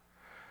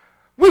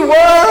 We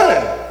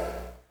won.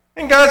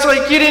 And God's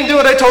like, you didn't do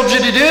what I told you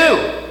to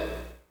do.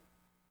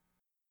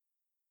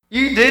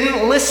 You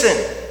didn't listen.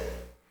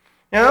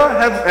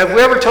 Have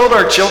we ever told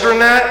our children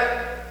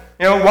that?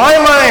 Why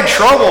am I in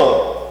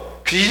trouble?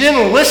 Because you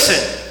didn't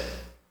listen.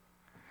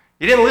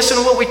 You didn't listen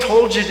to what we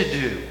told you to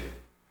do.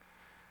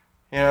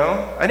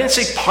 I didn't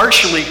say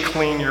partially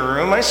clean your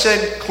room. I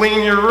said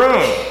clean your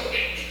room.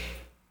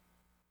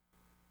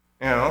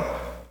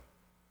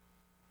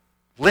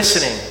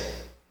 Listening.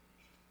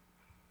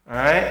 All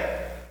right?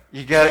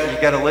 You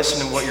got to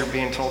listen to what you're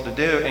being told to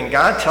do. And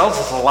God tells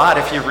us a lot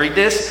if you read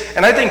this.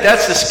 And I think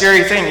that's the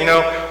scary thing.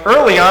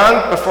 Early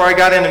on, before I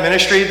got into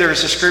ministry, there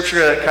was a scripture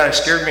that kind of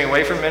scared me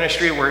away from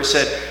ministry where it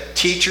said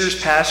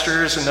teachers,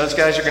 pastors, and those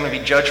guys are going to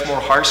be judged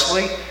more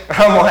harshly. And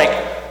I'm like,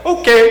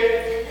 okay.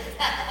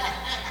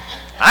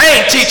 I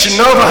ain't teaching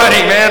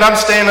nobody, man. I'm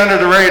staying under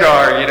the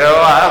radar,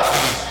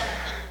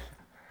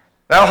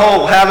 That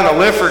whole having to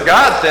live for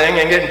God thing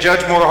and getting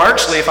judged more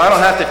harshly, if I don't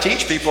have to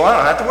teach people, I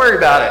don't have to worry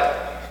about it.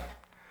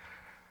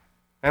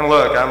 And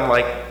look, I'm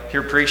like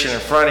here preaching in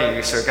front of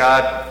you, so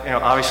God,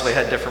 obviously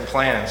had different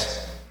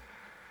plans.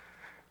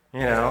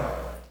 And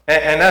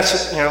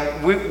that's,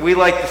 we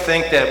like to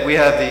think that we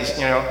have these,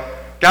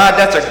 God,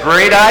 that's a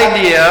great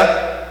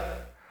idea.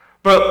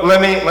 But let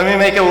me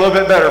make it a little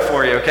bit better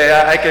for you,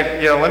 okay? I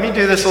could, let me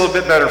do this a little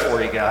bit better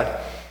for you, God.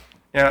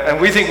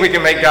 And we think we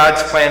can make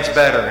God's plans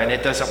better, and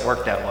it doesn't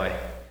work that way.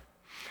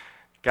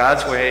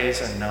 God's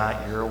ways are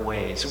not your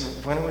ways.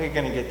 When are we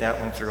going to get that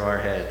one through our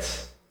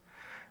heads?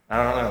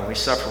 I don't know. We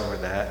suffer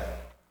with that.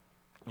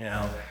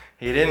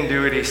 He didn't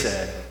do what he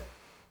said.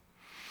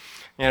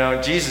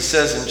 Jesus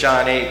says in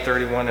John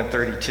 8:31 and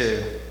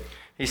 32,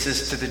 he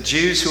says, to the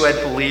Jews who had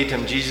believed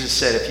him, Jesus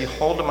said, if you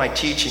hold to my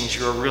teachings,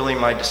 you are really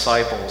my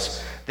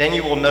disciples. Then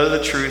you will know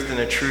the truth, and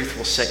the truth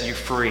will set you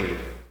free.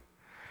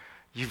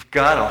 You've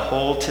got to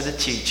hold to the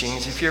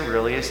teachings if you're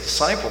really his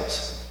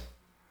disciples.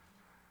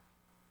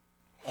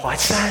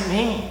 What's that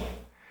mean?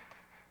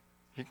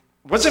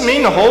 What's it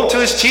mean to hold to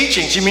his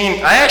teachings? You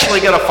mean I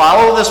actually got to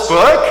follow this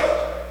book?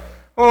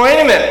 Well,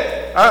 wait a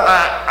minute.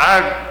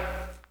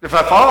 If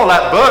I follow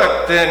that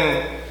book,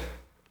 then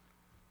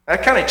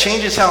that kind of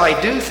changes how I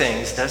do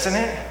things, doesn't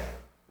it?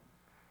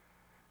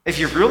 If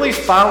you really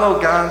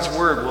follow God's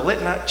word, will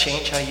it not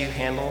change how you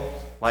handle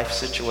life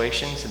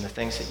situations and the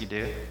things that you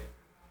do?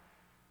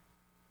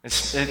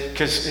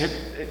 Because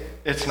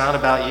it's not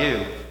about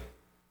you.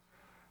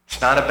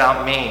 It's not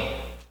about me.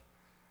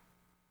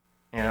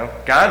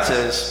 God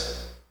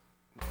says,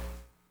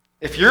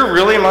 if you're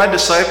really my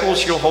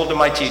disciples, you'll hold to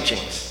my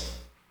teachings.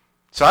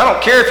 So I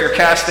don't care if you're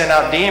casting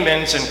out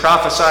demons and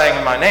prophesying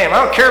in my name.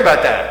 I don't care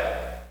about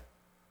that.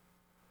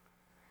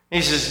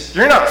 He says,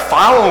 you're not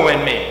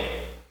following me.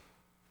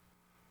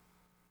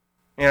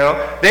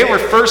 They were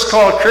first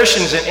called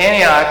Christians in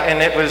Antioch,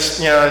 and it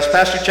was, as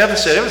Pastor Jeff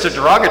said, it was a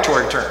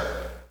derogatory term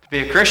to be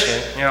a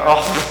Christian.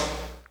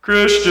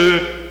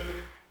 Christian.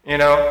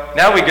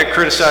 Now we get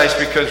criticized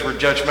because we're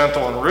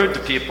judgmental and rude to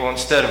people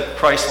instead of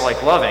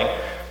Christ-like loving.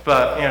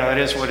 But, it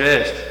is what it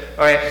is.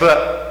 All right,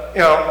 but,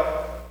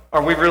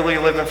 are we really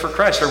living for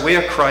Christ? Are we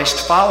a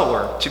Christ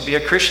follower? To be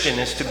a Christian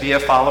is to be a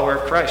follower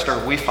of Christ.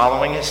 Are we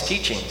following his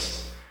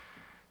teachings?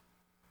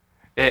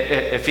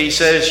 If he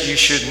says you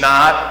should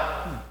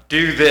not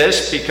do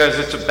this because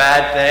it's a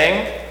bad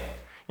thing,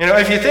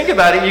 if you think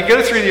about it, you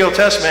go through the Old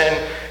Testament,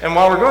 and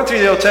while we're going through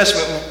the Old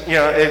Testament,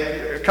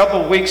 a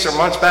couple of weeks or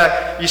months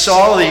back, you saw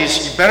all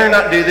these, you better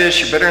not do this,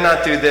 you better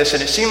not do this,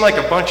 and it seemed like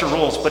a bunch of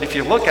rules, but if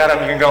you look at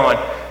them, you're going,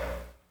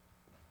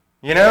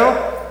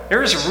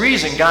 there is a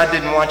reason God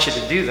didn't want you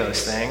to do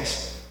those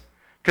things.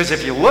 Because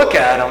if you look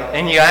at them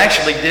and you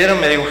actually did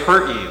them, they would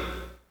hurt you.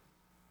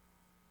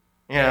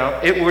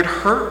 It would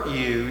hurt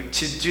you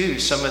to do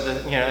some of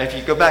the, if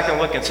you go back and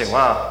look and say,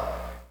 wow,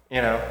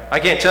 I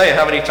can't tell you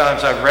how many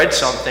times I've read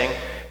something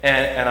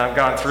and I've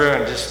gone through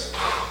and just,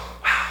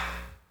 wow,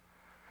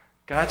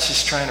 God's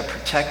just trying to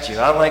protect you.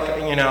 I like,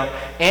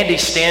 Andy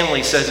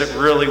Stanley says it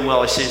really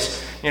well. He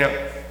says,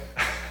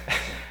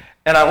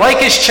 and I like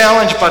his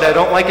challenge, but I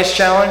don't like his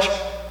challenge.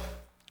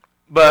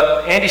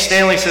 But Andy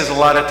Stanley says a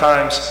lot of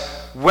times,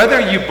 whether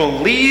you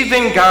believe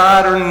in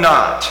God or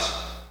not,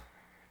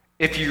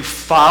 if you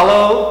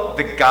follow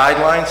the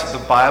guidelines of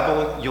the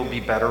Bible, you'll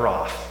be better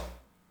off.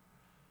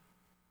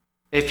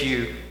 If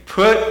you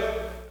put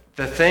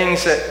the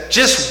things that,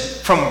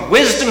 just from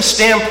wisdom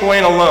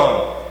standpoint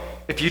alone,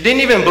 if you didn't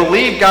even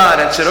believe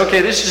God and said,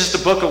 okay, this is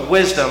just a book of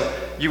wisdom,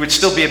 you would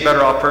still be a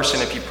better off person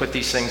if you put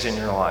these things in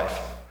your life.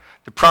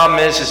 The problem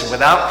is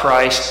without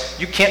Christ,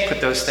 you can't put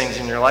those things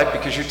in your life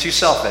because you're too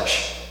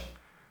selfish.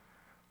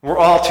 We're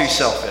all too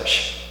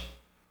selfish.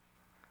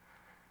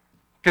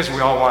 Because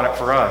we all want it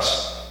for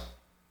us.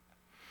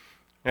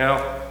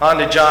 On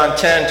to John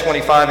 10,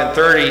 25 and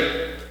 30,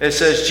 it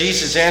says,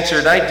 Jesus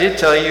answered, I did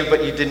tell you,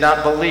 but you did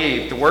not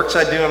believe. The works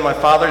I do in my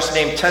Father's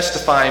name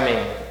testify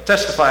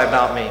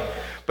about me.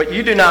 But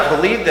you do not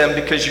believe them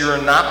because you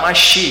are not my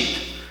sheep.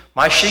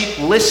 My sheep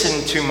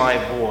listen to my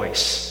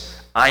voice.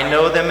 I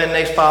know them and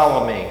they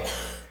follow me.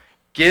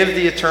 Give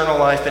the eternal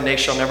life and they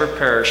shall never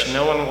perish.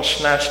 No one will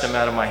snatch them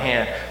out of my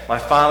hand. My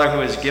Father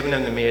who has given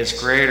them to me is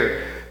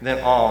greater than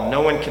all.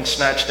 No one can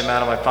snatch them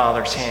out of my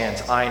Father's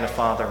hands. I and the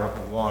Father are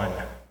one.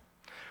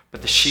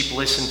 But the sheep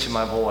listen to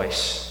my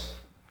voice.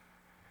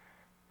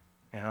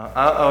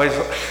 I'll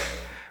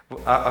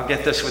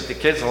get this with the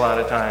kids a lot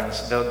of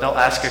times. They'll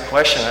ask a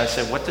question. I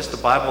say, what does the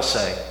Bible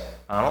say?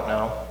 I don't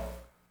know.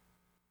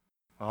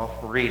 Well,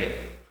 read it.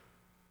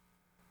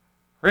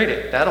 Read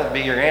it. That'll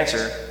be your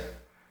answer.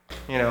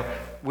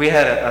 We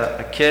had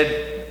a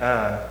kid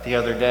the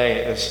other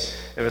day.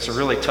 It was a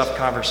really tough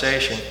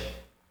conversation.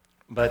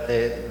 But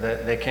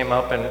they came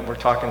up and were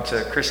talking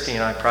to Christy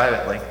and I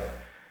privately.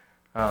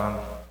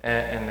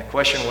 And the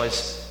question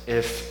was,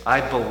 if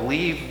I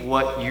believe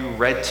what you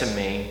read to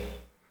me,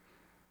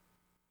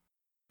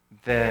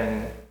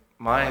 then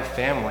my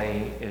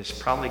family is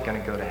probably going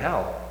to go to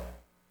hell.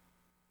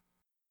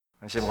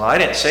 I said, well, I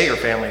didn't say your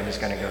family was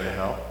going to go to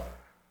hell.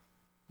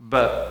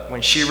 But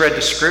when she read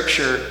the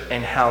scripture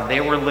and how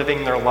they were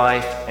living their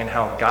life and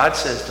how God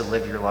says to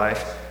live your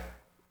life,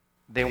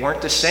 they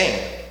weren't the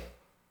same.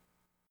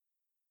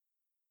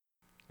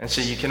 And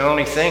so you can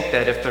only think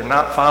that if they're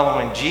not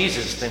following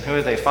Jesus, then who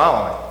are they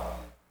following?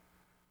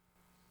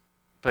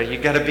 But you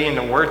got to be in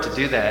the Word to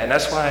do that. And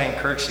that's why I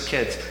encourage the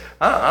kids.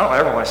 I don't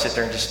ever want to sit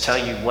there and just tell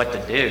you what to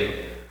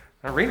do.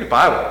 Read the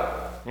Bible.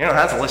 You don't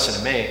have to listen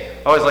to me.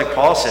 Always like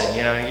Paul said,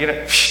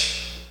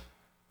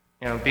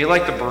 Be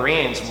like the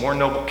Bereans, more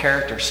noble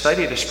character.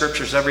 Study the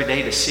scriptures every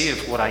day to see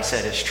if what I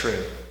said is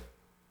true.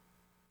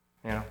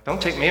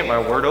 Don't take me at my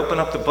word. Open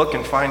up the book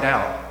and find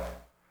out.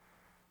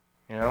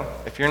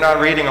 If you're not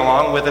reading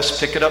along with us,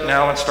 pick it up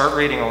now and start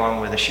reading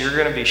along with us. You're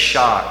going to be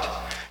shocked.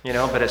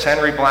 But as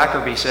Henry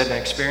Blackaby said in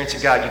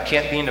Experiencing God, you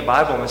can't be in the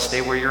Bible and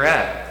stay where you're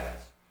at.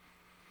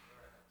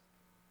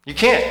 You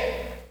can't.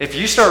 If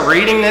you start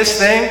reading this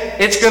thing,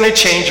 it's going to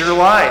change your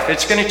life.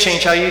 It's going to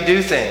change how you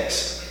do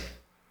things.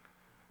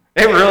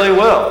 It really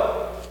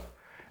will.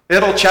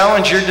 It'll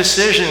challenge your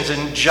decisions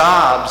and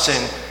jobs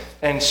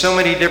and so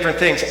many different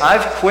things.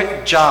 I've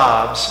quit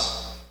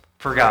jobs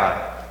for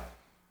God.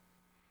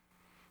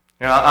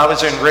 I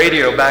was in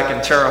radio back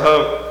in Terre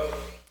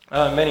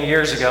Haute many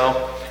years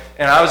ago,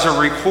 and I was a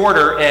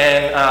reporter,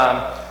 and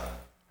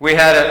we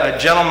had a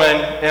gentleman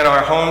in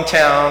our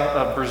hometown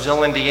of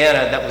Brazil,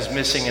 Indiana, that was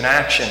missing in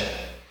action.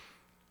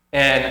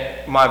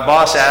 And my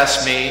boss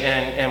asked me,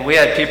 and we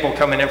had people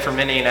coming in from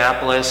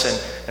Indianapolis,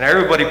 and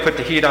everybody put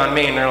the heat on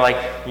me, and they're like,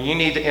 you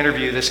need to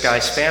interview this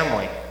guy's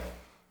family.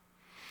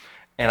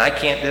 And I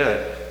can't do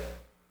it.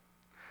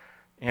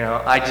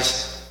 I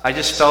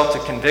just felt a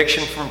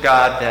conviction from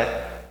God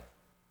that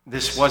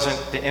this wasn't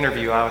the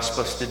interview I was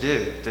supposed to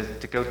do,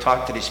 to go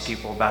talk to these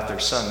people about their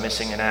son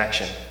missing in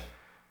action.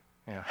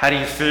 How do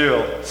you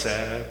feel?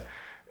 Sad.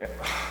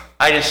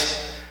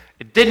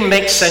 It didn't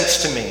make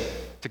sense to me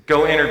to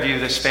go interview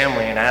this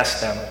family and ask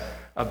them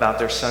about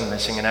their son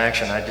missing in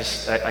action.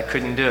 I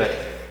couldn't do it.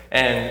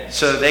 And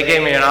so they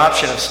gave me an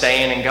option of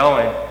staying and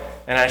going,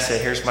 and I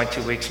said, here's my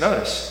 2 weeks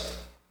notice.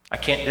 I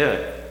can't do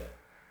it.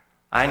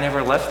 I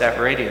never left that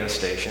radio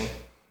station,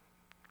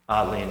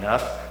 oddly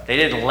enough. They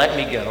didn't let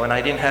me go, and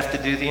I didn't have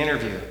to do the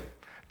interview.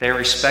 They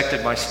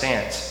respected my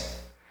stance.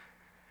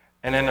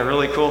 And then the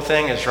really cool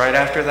thing is right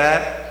after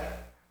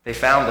that, they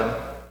found him.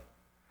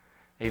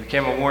 He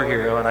became a war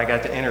hero, and I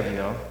got to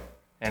interview him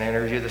and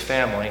interview the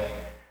family,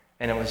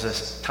 and it was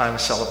a time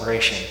of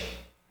celebration.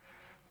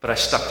 But I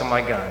stuck to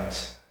my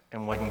guns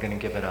and wasn't going to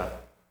give it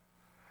up.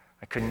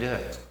 I couldn't do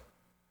it.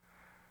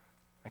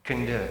 I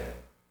couldn't do it.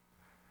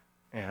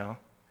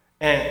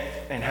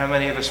 And how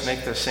many of us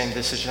make those same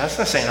decisions? That's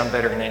not saying I'm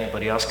better than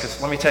anybody else,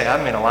 because let me tell you,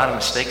 I've made a lot of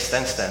mistakes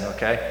since then,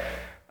 okay?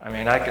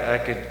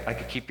 I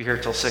could keep you here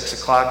till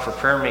 6 o'clock for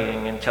prayer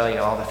meeting and tell you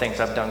all the things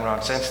I've done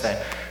wrong since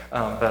then,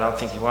 but I don't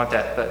think you want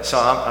that. So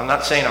I'm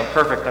not saying I'm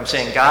perfect. I'm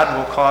saying God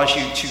will cause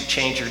you to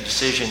change your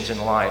decisions in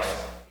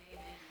life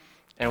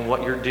and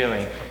what you're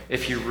doing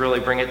if you really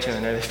bring it to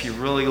Him and if you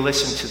really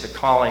listen to the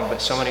calling,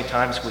 but so many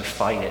times we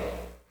fight it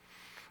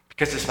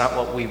because it's not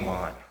what we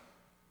want.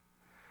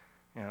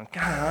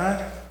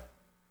 God,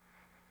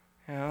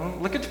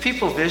 look at the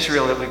people of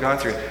Israel that we've gone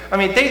through.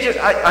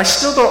 I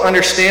still don't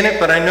understand it,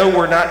 but I know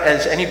we're not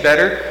as any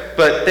better.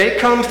 But they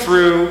come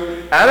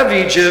through out of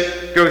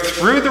Egypt, go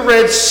through the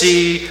Red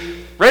Sea.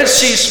 Red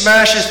Sea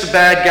smashes the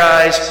bad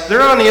guys.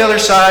 They're on the other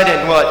side,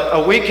 and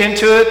a week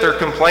into it, they're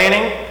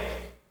complaining.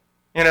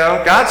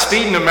 God's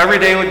feeding them every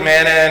day with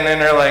manna, and then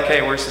they're like,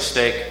 hey, where's the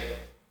steak?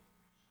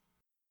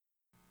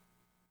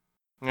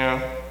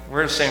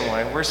 We're the same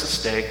way. Where's the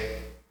steak?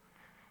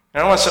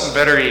 I want something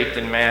better to eat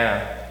than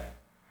manna.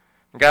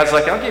 And God's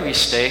like, I'll give you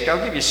steak.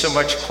 I'll give you so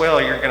much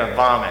quail you're going to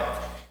vomit.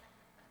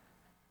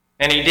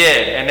 And He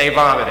did, and they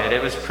vomited.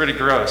 It was pretty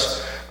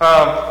gross.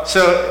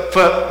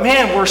 But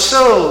man, we're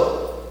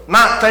so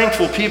not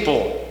thankful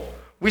people.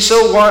 We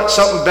so want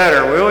something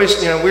better. We always,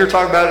 we were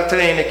talking about it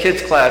today in the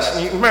kids' class.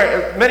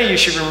 Many of you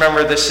should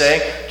remember this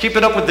saying, keep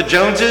it up with the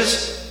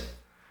Joneses.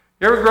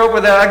 You ever grow up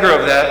with that? I grew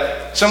up with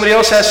that. Somebody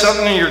else has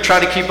something and you're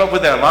trying to keep up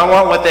with them. I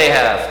want what they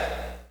have.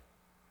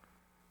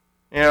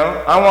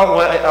 I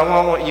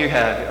want what you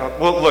have.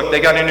 Well, look, they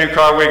got a new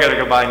car. We got to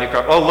go buy a new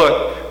car. Oh,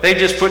 look, they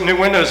just put new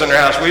windows in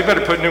their house. We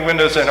better put new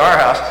windows in our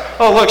house.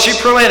 Oh, look, she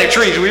planted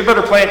trees. We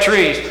better plant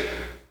trees.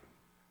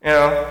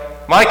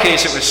 My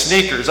case, it was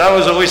sneakers. I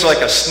was always like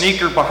a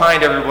sneaker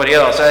behind everybody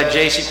else. I had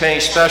JCPenney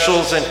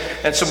specials,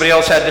 and somebody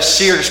else had the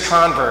Sears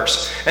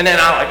Converse. And then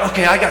I'm like,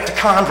 okay, I got the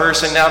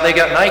Converse, and now they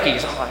got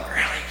Nikes. I'm like,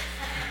 really?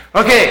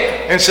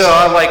 Okay, and so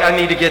I'm like, I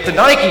need to get the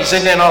Nikes,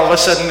 and then all of a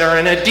sudden they're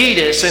in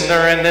Adidas, and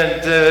they're in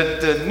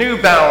the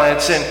New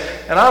Balance,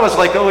 and I was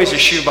like always a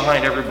shoe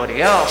behind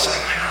everybody else.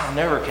 I'm like, I'll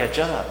never catch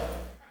up.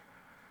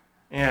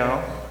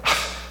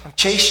 I'm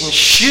chasing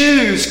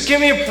shoes.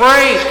 Give me a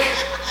break.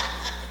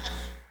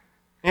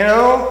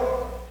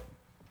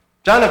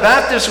 John the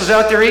Baptist was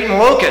out there eating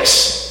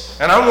locusts,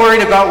 and I'm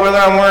worried about whether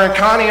I'm wearing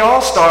Connie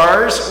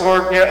All-Stars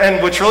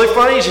and what's really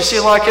funny is you see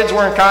a lot of kids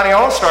wearing Connie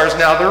All-Stars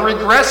now. They're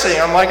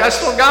regressing. I'm like, I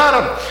still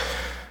got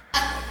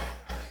them.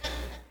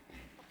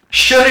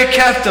 Should have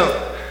kept them.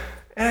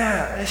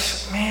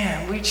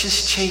 Yeah, we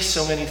just chase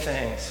so many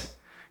things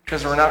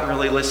because we're not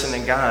really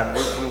listening to God.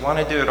 We want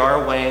to do it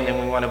our way, and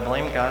then we want to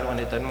blame God when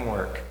it doesn't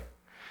work.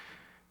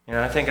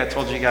 I think I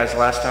told you guys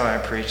last time I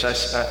preached,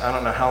 I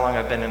don't know how long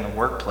I've been in the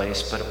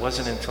workplace, but it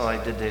wasn't until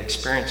I did the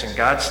Experiencing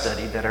God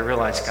study that I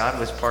realized God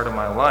was part of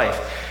my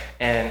life.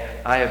 And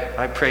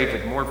I prayed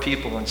with more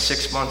people in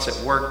 6 months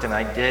at work than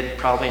I did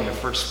probably in the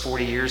first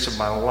 40 years of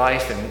my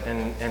life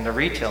in the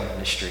retail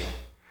industry.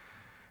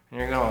 And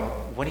you're going,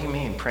 what do you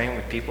mean praying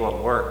with people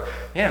at work?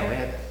 Yeah, we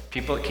had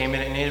people that came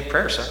in and needed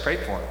prayer, so I prayed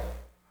for them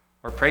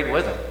or prayed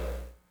with them.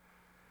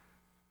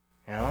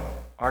 You know,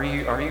 are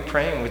you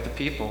praying with the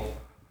people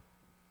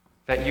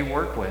that you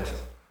work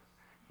with?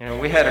 You know,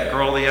 we had a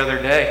girl the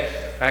other day,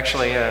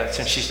 actually,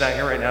 since she's not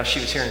here right now, she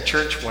was here in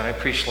church when I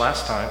preached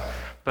last time,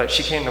 but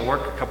she came to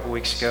work a couple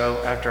weeks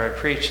ago after I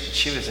preached.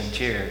 She was in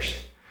tears.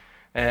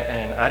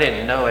 And I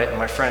didn't know it. And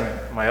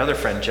my other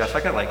friend, Jeff,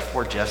 I got like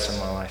 4 Jeffs in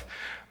my life.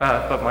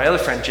 But my other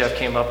friend, Jeff,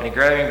 came up and he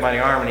grabbed me by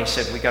the arm and he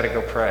said, we got to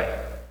go pray.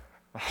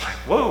 I'm like,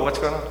 whoa, what's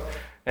going on?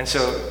 And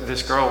so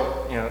this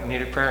girl,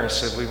 needed prayer, and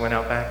so we went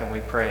out back and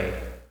we prayed.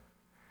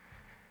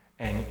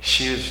 And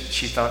she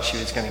thought she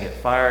was going to get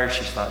fired.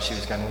 She thought she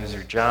was going to lose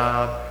her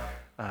job.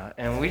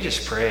 And we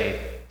just prayed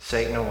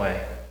Satan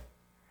away.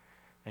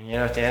 And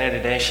at the end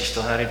of the day, she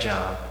still had a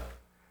job.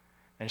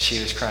 And she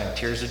was crying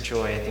tears of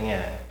joy at the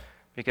end.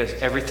 Because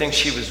everything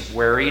she was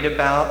worried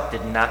about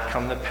did not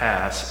come to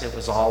pass. It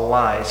was all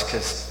lies,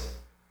 because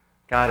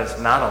God is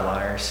not a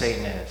liar,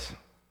 Satan is.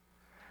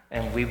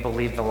 And we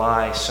believe the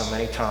lies so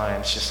many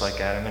times, just like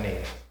Adam and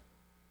Eve.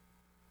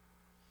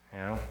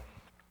 I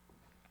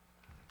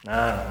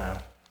don't know.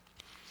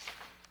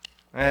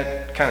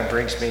 That kind of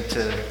brings me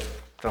to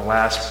the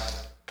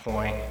last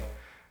point.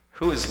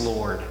 Who is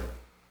Lord?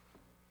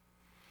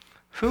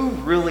 Who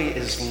really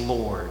is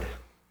Lord?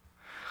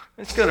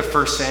 Let's go to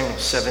 1 Samuel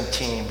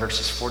 17,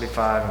 verses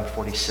 45 and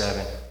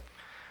 47.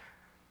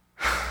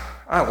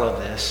 I love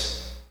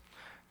this.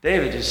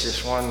 David is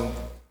just one.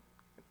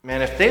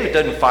 Man, if David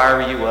doesn't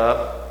fire you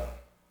up,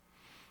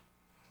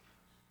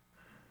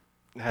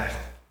 I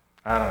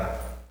don't know.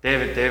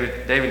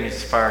 David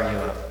needs to fire you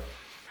up.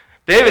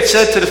 David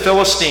said to the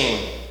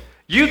Philistine,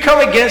 you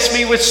come against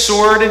me with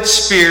sword and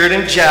spear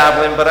and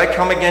javelin, but I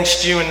come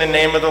against you in the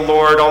name of the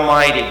Lord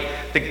Almighty,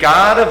 the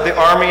God of the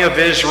army of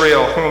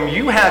Israel, whom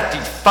you have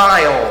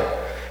defiled.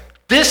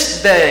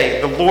 This day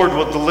the Lord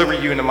will deliver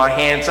you into my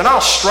hands, and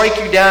I'll strike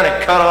you down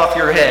and cut off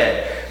your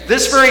head.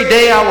 This very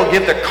day I will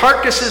give the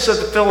carcasses of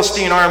the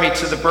Philistine army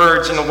to the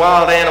birds and the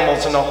wild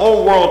animals, and the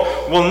whole world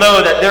will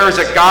know that there is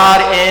a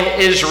God in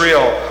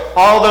Israel.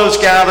 All those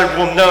gathered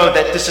will know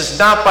that this is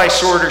not by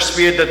sword or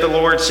spear that the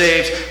Lord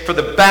saves, for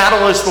the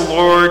battle is the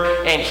Lord,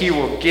 and he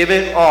will give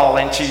it all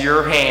into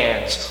your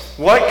hands.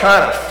 What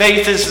kind of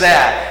faith is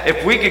that?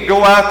 If we could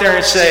go out there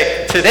and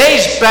say,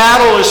 today's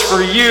battle is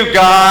for you,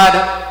 God.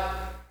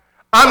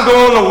 I'm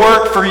going to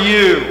work for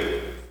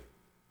you.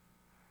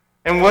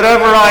 And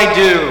whatever I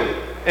do,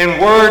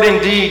 in word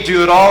and deed,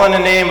 do it all in the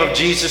name of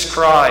Jesus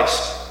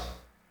Christ.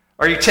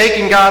 Are you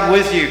taking God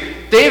with you?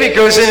 David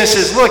goes in and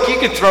says, look, you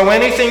can throw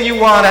anything you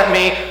want at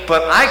me,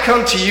 but I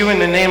come to you in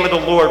the name of the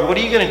Lord. What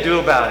are you going to do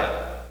about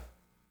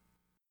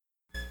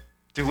it?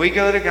 Do we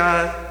go to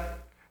God?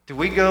 Do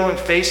we go and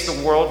face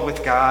the world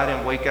with God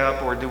and wake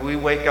up, or do we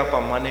wake up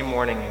on Monday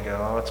morning and go,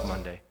 oh, it's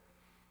Monday.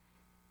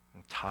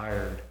 I'm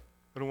tired.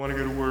 I don't want to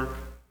go to work.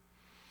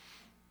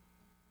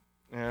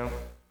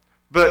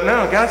 But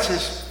no, God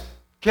says,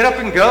 get up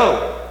and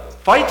go.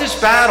 Fight this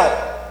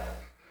battle.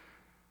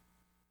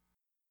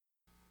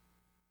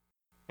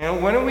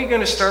 When are we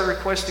going to start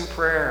requesting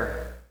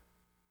prayer?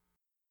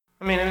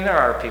 I mean, and there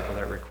are people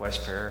that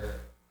request prayer.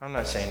 I'm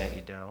not saying that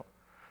you don't.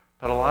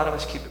 But a lot of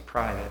us keep it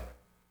private.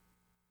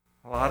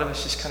 A lot of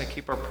us just kind of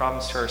keep our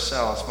problems to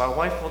ourselves. My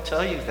wife will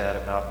tell you that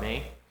about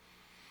me.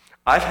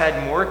 I've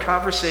had more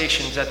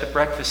conversations at the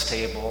breakfast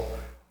table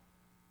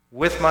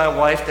with my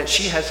wife that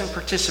she hasn't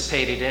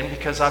participated in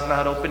because I've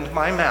not opened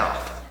my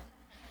mouth.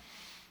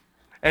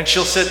 And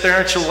she'll sit there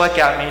and she'll look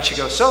at me and she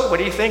goes, so what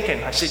are you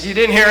thinking? I said, you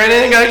didn't hear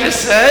anything I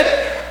just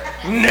said?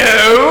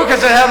 No,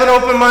 because I haven't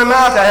opened my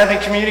mouth. I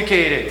haven't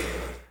communicated.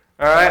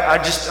 All right?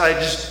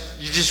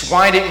 You just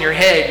wind it in your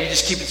head. You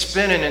just keep it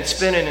spinning and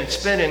spinning and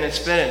spinning and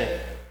spinning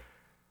it.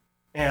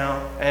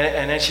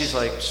 And then she's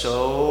like,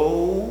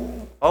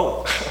 so,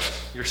 oh,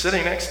 you're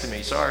sitting next to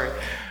me, sorry.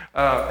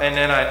 And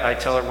then I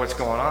tell her what's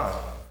going on.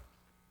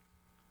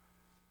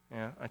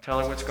 I tell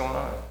her what's going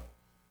on.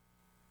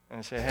 And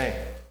I say,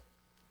 hey,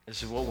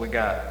 this is what we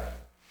got.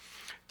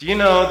 Do you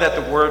know that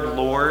the word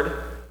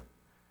Lord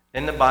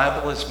in the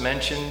Bible is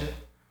mentioned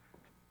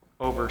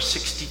over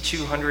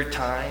 6,200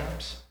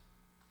 times?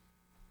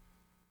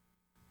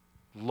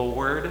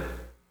 Lord.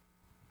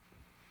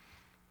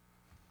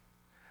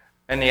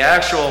 And the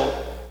actual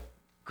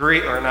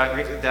Greek, or not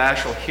Greek, the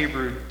actual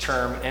Hebrew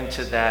term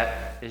into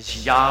that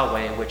is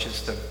Yahweh, which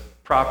is the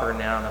proper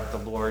noun of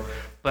the Lord.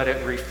 But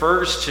it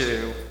refers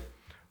to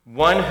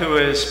one who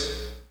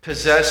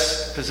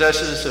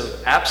possesses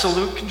of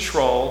absolute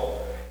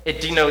control.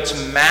 It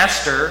denotes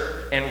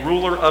master and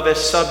ruler of his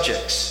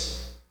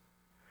subjects.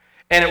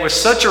 And it was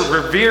such a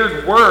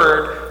revered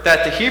word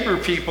that the Hebrew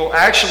people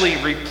actually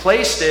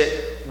replaced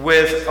it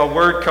with a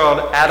word called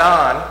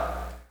Adon,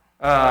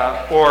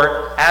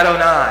 or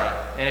Adonai.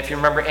 And if you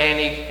remember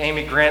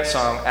Amy Grant's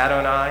song,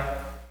 Adonai,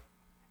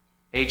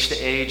 age to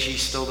age,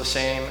 he's still the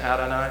same,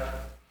 Adonai.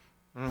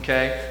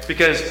 Okay?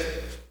 Because,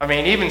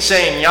 even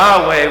saying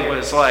Yahweh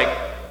was like,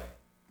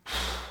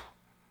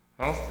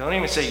 well, don't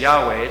even say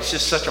Yahweh. It's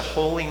just such a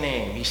holy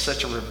name. He's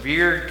such a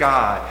revered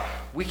God.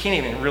 We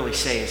can't even really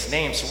say his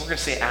name, so we're going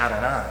to say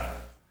Adonai.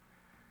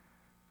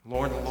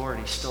 Lord,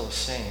 He's still the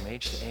same,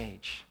 age to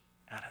age.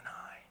 Adonai.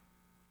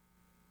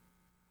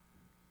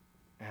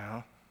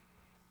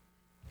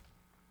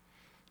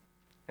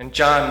 In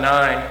John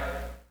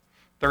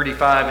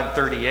 9:35 and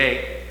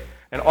 38,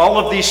 and all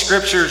of these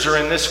scriptures are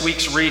in this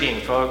week's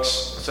reading, folks.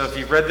 So if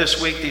you've read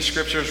this week, these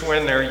scriptures were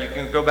in there. You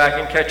can go back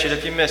and catch it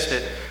if you missed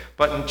it.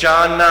 But in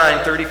John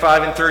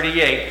 9:35 and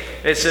 38,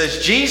 it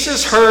says,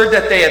 Jesus heard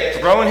that they had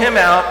thrown him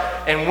out,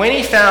 and when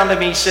he found him,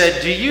 he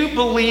said, do you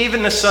believe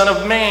in the Son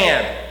of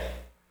Man?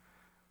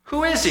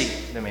 Who is he?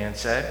 The man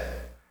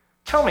said.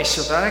 Tell me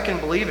so that I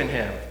can believe in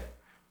him.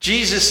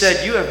 Jesus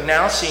said, you have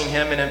now seen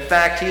him, and in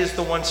fact, he is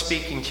the one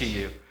speaking to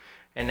you.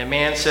 And the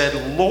man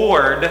said,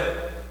 Lord,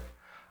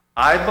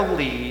 I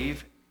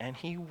believe, and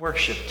he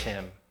worshiped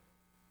him.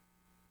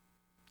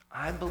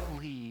 I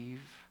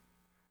believe,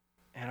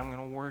 and I'm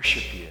going to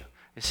worship you.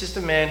 This is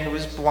the man who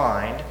was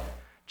blind.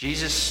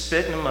 Jesus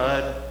spit in the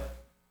mud,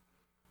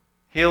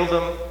 healed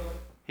him.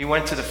 He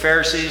went to the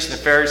Pharisees, and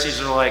the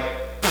Pharisees are like,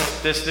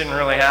 this didn't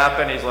really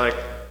happen. He's like,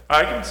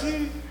 I can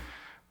see.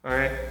 All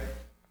right?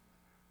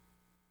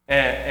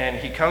 And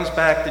he comes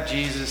back to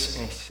Jesus,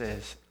 and he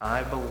says,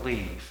 I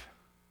believe,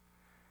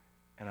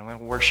 and I'm going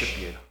to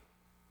worship you.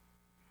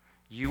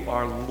 You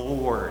are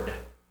Lord,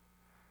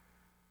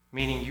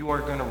 meaning you are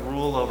going to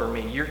rule over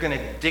me. You're going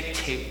to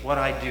dictate what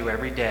I do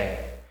every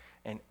day.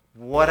 And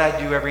what I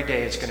do every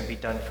day is going to be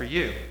done for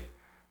you.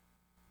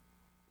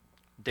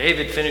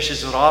 David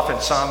finishes it off in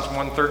Psalms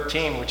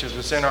 113, which is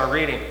what's in our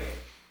reading.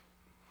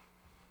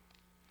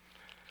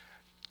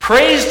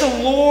 Praise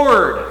the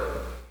Lord.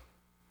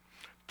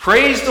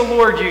 Praise the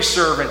Lord, you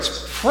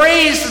servants.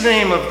 Praise the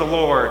name of the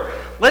Lord.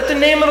 Let the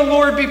name of the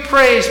Lord be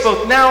praised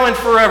both now and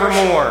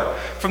forevermore.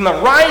 From the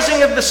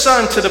rising of the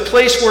sun to the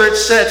place where it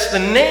sets, the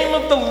name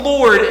of the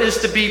Lord is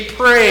to be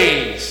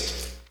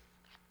praised.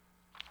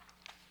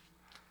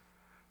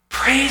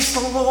 Praise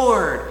the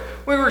Lord.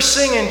 We were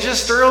singing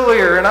just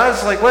earlier, and I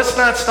was like, let's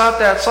not stop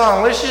that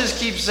song. Let's just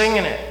keep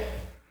singing it.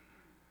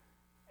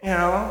 You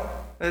know,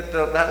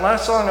 that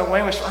last song that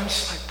Wayne was, I'm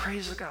just like,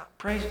 praise the God.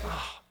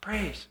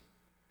 Praise.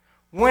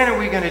 When are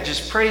we going to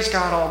just praise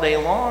God all day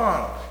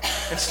long?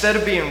 Instead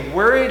of being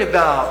worried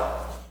about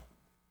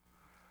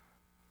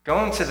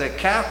going to the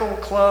Capitol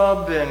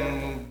Club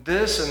and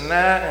this and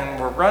that,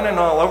 and we're running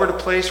all over the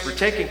place. We're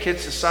taking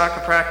kids to soccer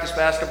practice,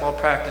 basketball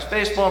practice,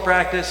 baseball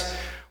practice.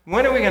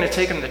 When are we going to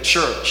take them to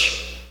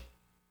church?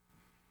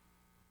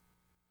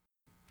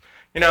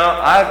 You know,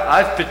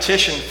 I've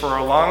petitioned for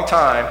a long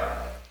time,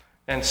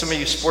 and some of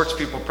you sports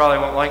people probably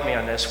won't like me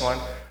on this one,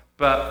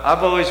 but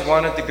I've always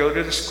wanted to go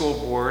to the school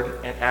board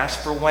and ask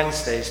for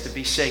Wednesdays to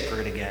be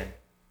sacred again.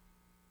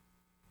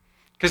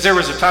 Because there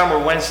was a time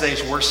where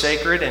Wednesdays were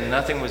sacred and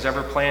nothing was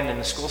ever planned in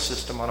the school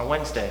system on a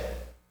Wednesday.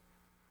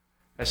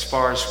 As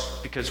far as,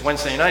 because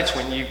Wednesday nights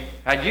when you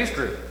had youth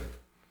group.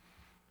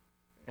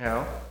 You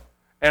know?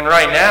 And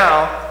right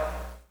now,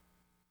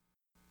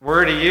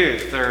 we're the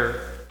youth.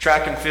 They're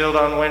track and field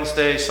on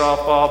Wednesday,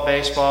 softball,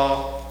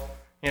 baseball.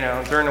 You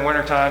know, during the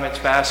wintertime, it's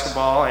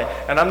basketball.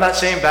 And I'm not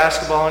saying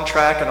basketball and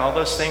track and all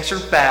those things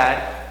are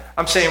bad.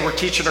 I'm saying we're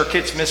teaching our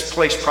kids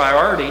misplaced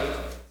priority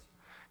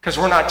because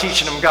we're not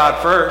teaching them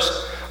God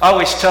first. I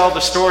always tell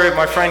the story of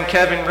my friend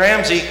Kevin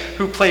Ramsey,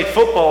 who played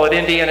football at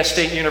Indiana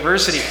State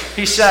University.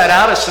 He sat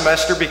out a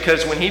semester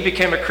because when he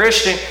became a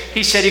Christian,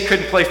 he said he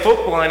couldn't play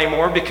football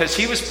anymore because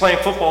he was playing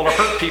football to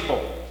hurt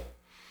people.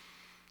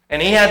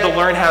 And he had to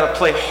learn how to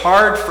play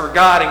hard for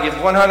God and give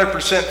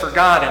 100% for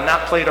God and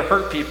not play to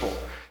hurt people.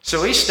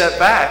 So he stepped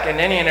back, and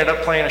then he ended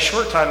up playing a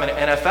short time in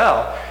the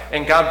NFL,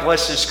 and God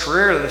blessed his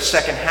career the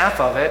second half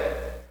of it,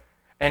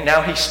 and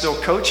now he's still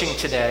coaching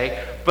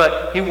today,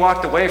 but he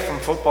walked away from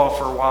football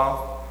for a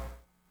while.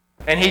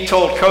 And he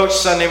told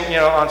Coach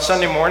on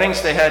Sunday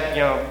mornings they had,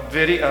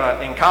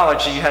 video in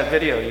college. You had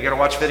video. You got to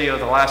watch video of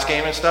the last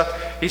game and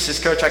stuff. He says,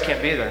 Coach, I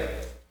can't be there.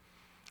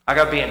 I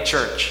got to be in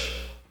church.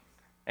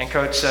 And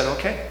Coach said,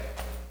 okay.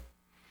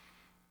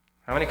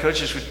 How many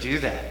coaches would do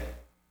that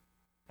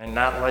and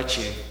not let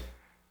you?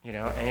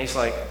 And he's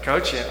like,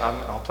 Coach,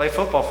 I'll play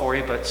football for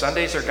you, but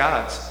Sundays are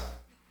God's.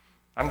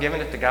 I'm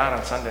giving it to God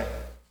on Sunday.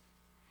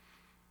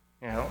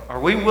 Are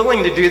we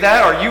willing to do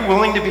that? Are you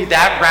willing to be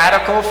that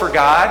radical for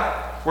God?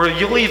 Where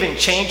you'll even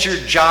change your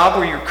job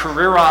or your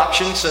career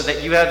options so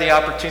that you have the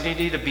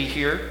opportunity to be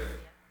here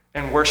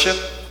and worship?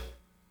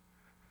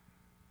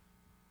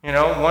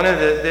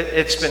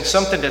 It's been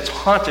something that's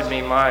haunted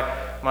me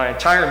my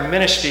entire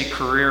ministry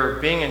career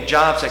of being in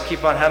jobs that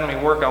keep on having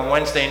me work on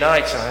Wednesday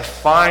nights, and I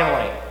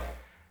finally,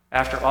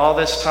 after all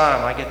this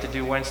time, I get to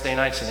do Wednesday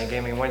nights, and they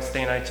gave me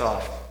Wednesday nights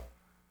off.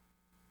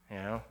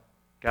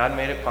 God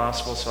made it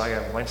possible, so I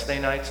got Wednesday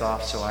nights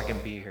off so I can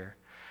be here.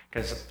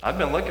 Because I've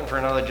been looking for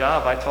another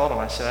job. I told them,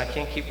 I said, I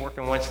can't keep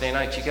working Wednesday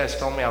nights. You guys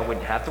told me I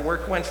wouldn't have to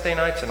work Wednesday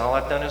nights, and all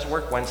I've done is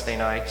work Wednesday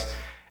nights.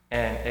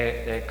 And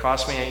it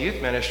cost me a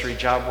youth ministry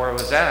job where I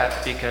was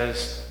at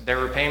because they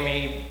were paying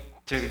me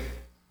to,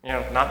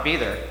 not be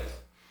there.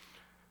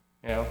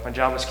 My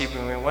job was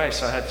keeping me away,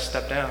 so I had to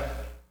step down.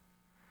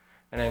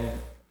 And then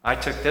I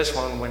took this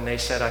one when they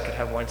said I could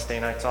have Wednesday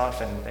nights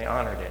off, and they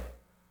honored it.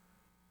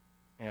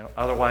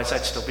 Otherwise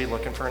I'd still be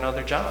looking for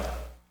another job.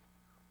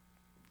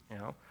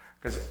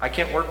 Because I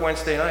can't work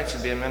Wednesday nights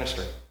and be a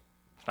minister.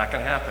 It's not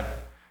going to happen.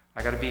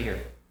 I got to be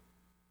here.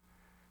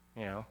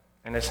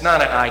 And it's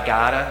not an I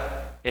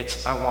gotta,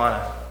 it's I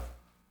wanna.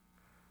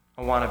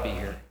 I want to be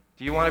here.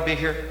 Do you want to be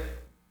here?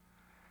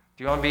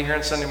 Do you want to be here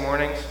on Sunday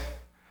mornings?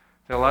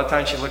 A lot of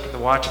times you look at the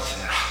watch and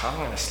say, I'm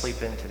going to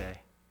sleep in today.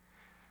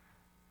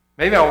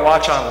 Maybe I'll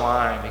watch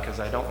online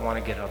because I don't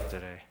want to get up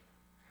today.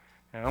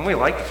 And we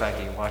like the fact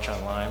that you watch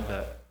online,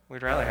 but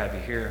we'd rather have you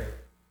here.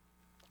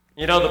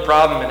 The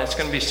problem, and it's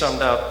going to be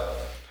summed up.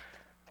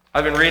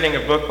 I've been reading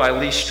a book by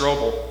Lee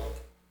Strobel.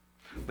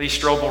 Lee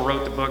Strobel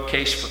wrote the book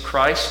Case for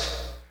Christ,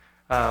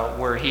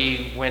 where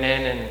he went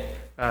in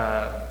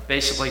and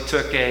basically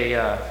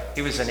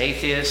he was an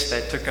atheist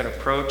that took an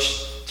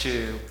approach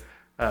to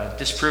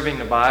disproving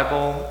the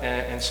Bible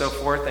and so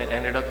forth, and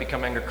ended up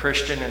becoming a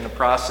Christian in the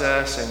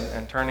process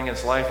and turning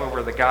his life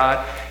over to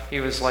God.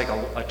 He was like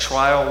a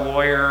trial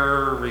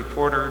lawyer,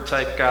 reporter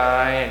type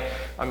guy.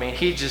 And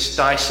he just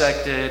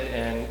dissected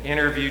and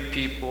interviewed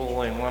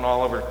people and went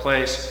all over the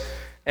place.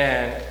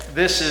 And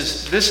this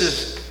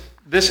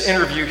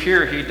interview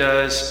here he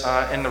does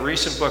in the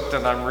recent book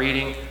that I'm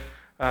reading.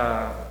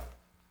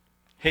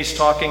 He's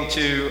talking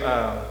to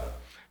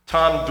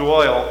Tom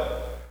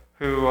Doyle,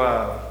 who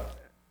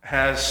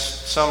has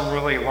some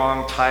really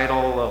long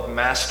title of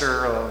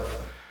Master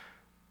of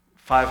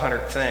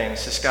 500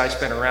 Things. This guy's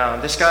been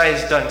around. This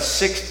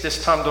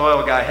Tom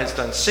Doyle guy has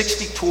done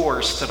 60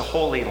 tours to the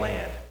Holy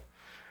Land.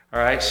 All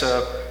right,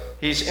 so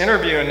he's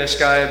interviewing this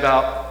guy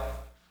about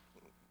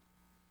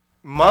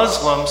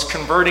Muslims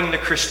converting to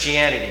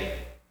Christianity.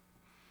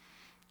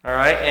 All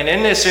right, and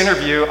in this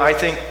interview, I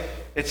think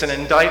it's an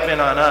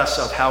indictment on us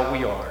of how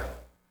we are,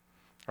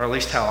 or at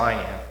least how I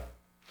am.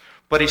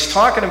 But he's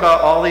talking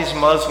about all these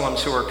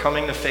Muslims who are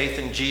coming to faith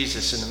in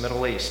Jesus in the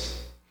Middle East.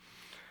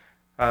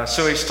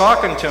 So he's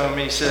talking to him.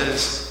 He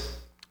says,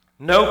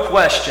 no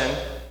question,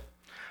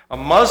 a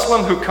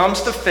Muslim who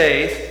comes to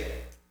faith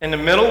in the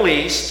Middle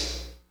East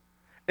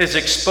is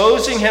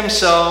exposing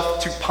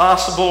himself to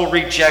possible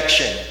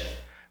rejection,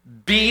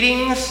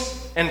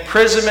 beatings,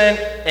 imprisonment,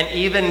 and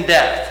even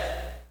death.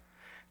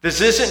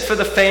 This isn't for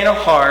the faint of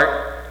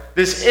heart.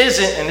 This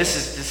isn't, and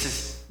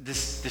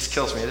this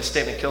kills me. This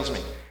statement kills me.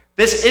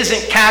 This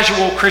isn't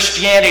casual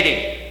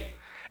Christianity.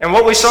 And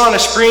what we saw on the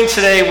screen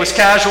today was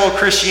casual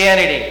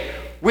Christianity.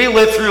 We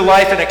live through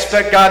life and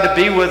expect God to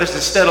be with us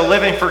instead of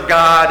living for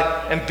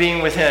God and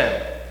being with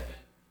Him.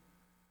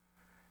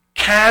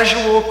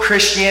 Casual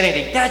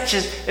Christianity.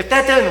 If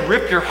that doesn't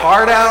rip your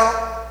heart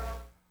out,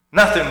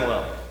 nothing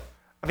will.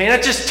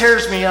 That just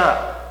tears me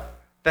up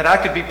that I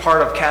could be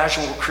part of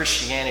casual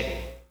Christianity.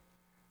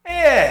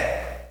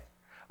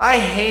 I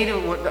hate it,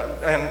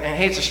 and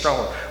hate's a strong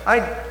word.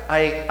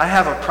 I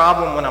have a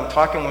problem when I'm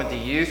talking with the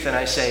youth and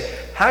I say,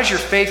 how's your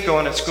faith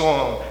going at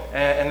school?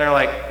 And they're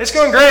like, it's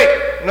going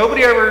great.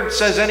 Nobody ever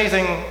says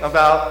anything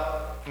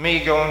about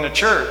me going to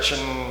church.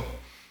 And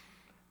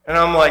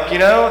I'm like,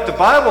 the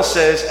Bible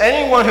says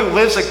anyone who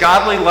lives a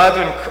godly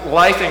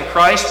life in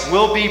Christ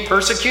will be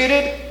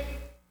persecuted.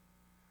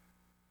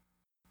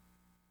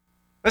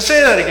 Let's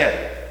say that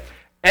again.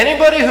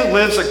 Anybody who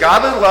lives a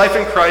godly life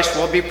in Christ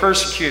will be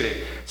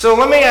persecuted. So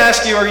let me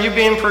ask you, are you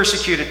being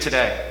persecuted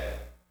today?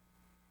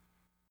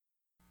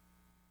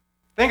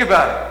 Think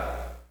about it.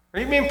 Are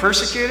you being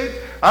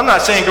persecuted? I'm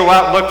not saying go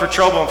out and look for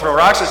trouble and throw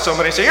rocks at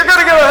somebody and say, you're going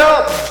to go to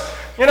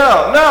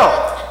hell.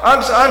 No.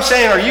 I'm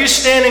saying, are you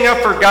standing up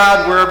for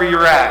God wherever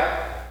you're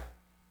at?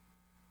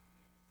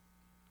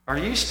 Are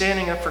you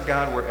standing up for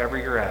God wherever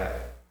you're at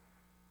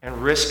and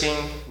risking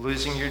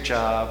losing your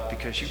job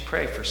because you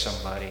pray for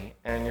somebody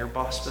and your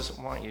boss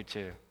doesn't want you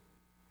to?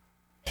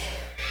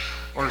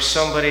 Or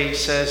somebody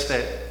says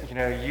that,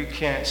 you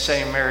can't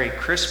say Merry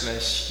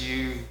Christmas,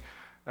 you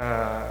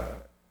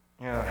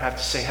have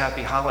to say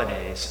Happy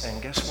Holidays.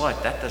 And guess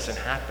what? That doesn't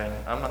happen.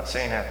 I'm not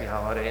saying Happy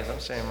Holidays. I'm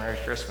saying Merry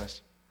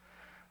Christmas.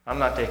 I'm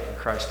not taking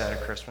Christ out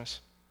of Christmas.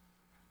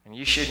 And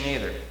you shouldn't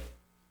either.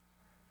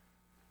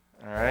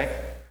 All right?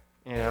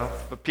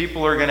 But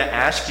people are going to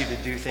ask you to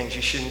do things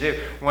you shouldn't do.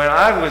 When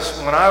I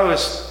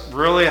was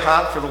really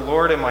hot for the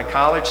Lord in my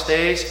college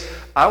days,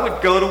 I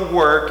would go to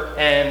work,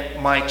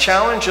 and my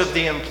challenge of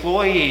the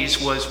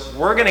employees was,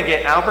 we're going to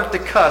get Albert to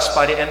cuss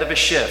by the end of a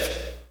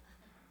shift.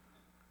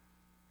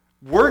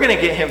 We're going to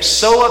get him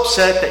so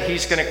upset that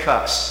he's going to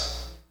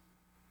cuss.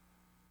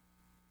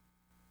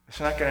 It's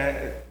not going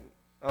to...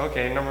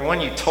 Okay, number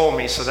one, you told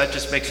me, so that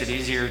just makes it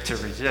easier to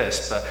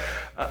resist. But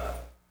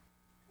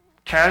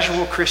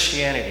casual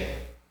Christianity.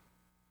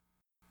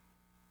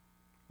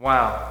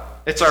 Wow.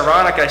 It's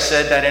ironic, I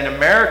said, that in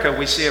America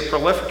we see a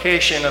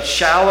proliferation of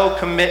shallow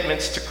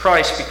commitments to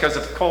Christ because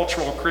of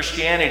cultural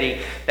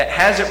Christianity that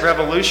hasn't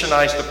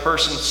revolutionized a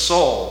person's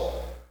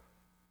soul.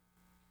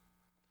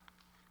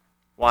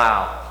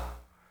 Wow.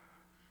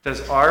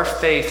 Does our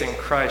faith in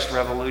Christ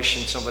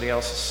revolution somebody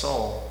else's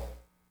soul?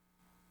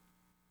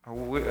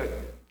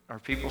 Are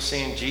people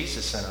seeing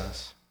Jesus in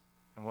us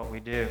and what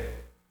we do?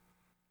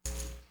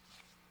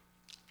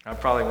 I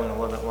probably went a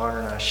little bit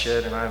longer than I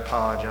should, and I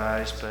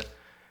apologize, but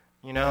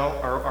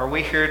are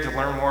we here to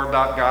learn more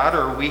about God,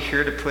 or are we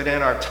here to put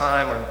in our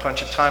time or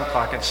punch a time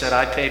clock and said,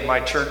 I paid my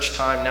church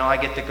time, now I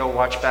get to go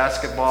watch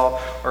basketball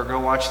or go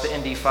watch the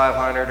Indy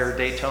 500 or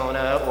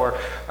Daytona, or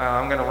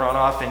I'm going to run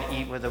off and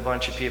eat with a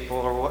bunch of people,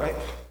 or what?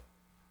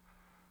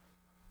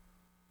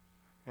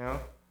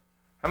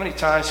 How many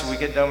times do we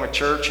get done with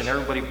church and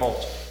everybody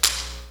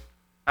bolts?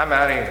 I'm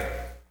out of here.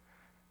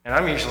 And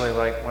I'm usually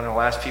like one of the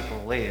last people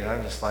to leave.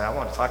 I'm just like, I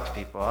want to talk to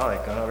people. I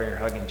like going over here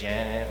hugging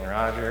Janet and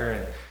Roger,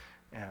 and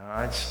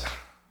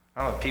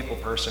I'm a people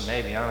person,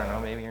 maybe. I don't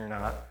know, maybe you're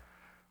not.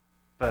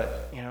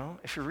 But,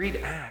 if you read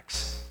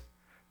Acts,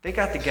 they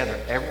got together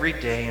every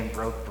day and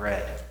broke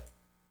bread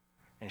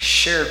and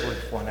shared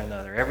with one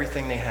another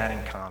everything they had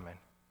in common.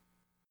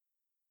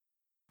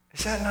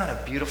 Is that not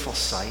a beautiful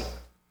sight?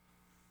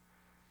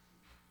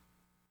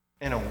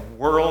 In a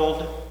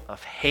world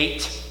of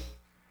hate,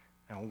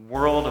 in a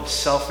world of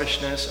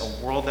selfishness,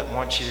 a world that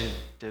wants you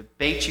to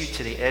debate you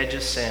to the edge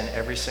of sin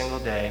every single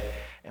day,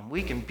 and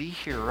we can be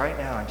here right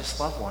now and just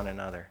love one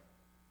another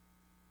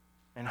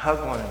and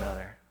hug one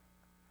another.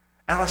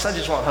 Alice, I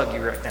just want to hug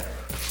you right now.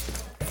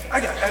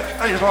 I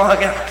just want to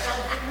hug Alice.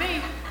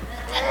 Me.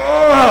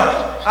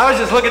 Oh, I was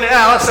just looking at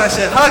Alice. I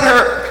said, hug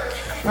her.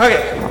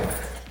 Okay.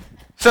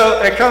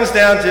 So it comes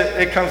down to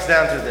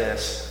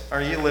this.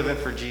 Are you living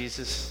for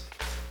Jesus?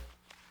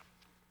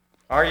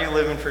 Are you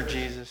living for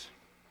Jesus?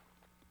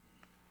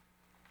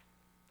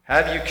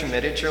 Have you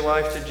committed your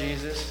life to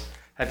Jesus?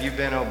 Have you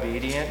been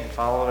obedient and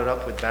followed it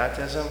up with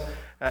baptism?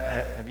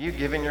 Have you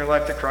given your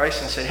life to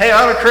Christ and said, hey,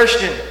 I'm a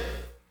Christian.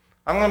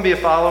 I'm going to be a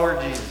follower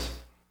of Jesus.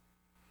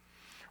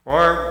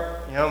 Or,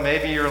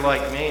 maybe you're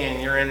like me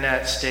and you're in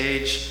that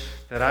stage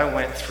that I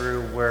went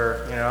through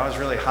where, I was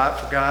really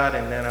hot for God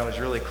and then I was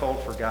really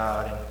cold for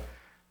God,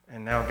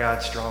 and now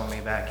God's drawing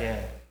me back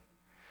in.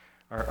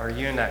 Are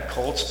you in that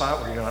cold spot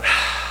where you're going,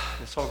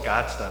 this whole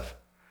God stuff?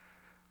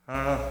 I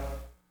don't know.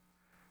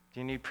 Do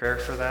you need prayer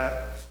for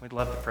that? We'd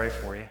love to pray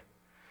for you.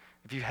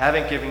 If you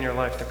haven't given your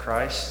life to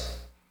Christ,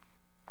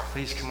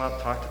 please come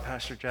up, talk to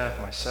Pastor Jeff,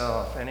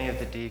 myself, any of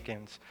the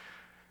deacons.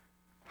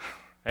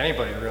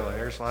 Anybody really.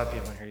 There's a lot of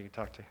people in here you can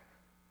talk to.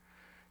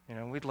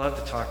 We'd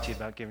love to talk to you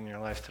about giving your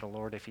life to the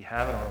Lord if you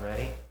haven't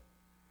already.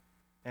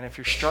 And if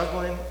you're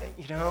struggling,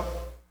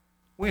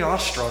 we all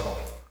struggle.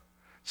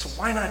 So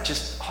why not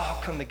just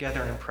all come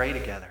together and pray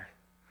together?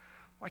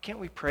 Why can't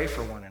we pray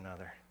for one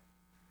another?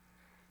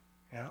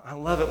 I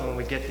love it when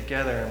we get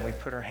together and we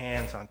put our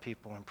hands on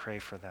people and pray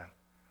for them.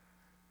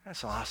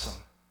 That's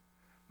awesome.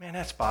 Man,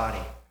 that's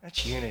body.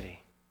 That's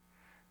unity.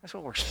 That's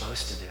what we're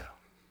supposed to do.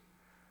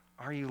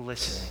 Are you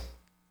listening?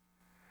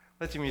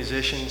 Let the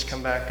musicians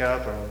come back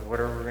up, or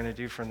whatever we're going to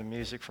do from the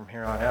music from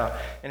here on out.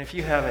 And if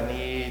you have a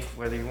need,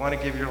 whether you want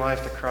to give your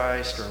life to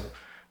Christ, or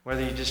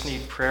whether you just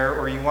need prayer,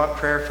 or you want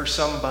prayer for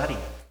somebody,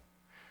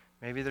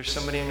 maybe there's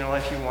somebody in your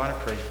life you want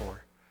to pray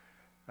for,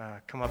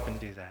 come up and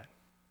do that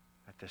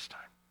at this time.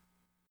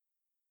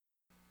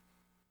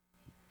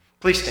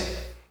 Please stand.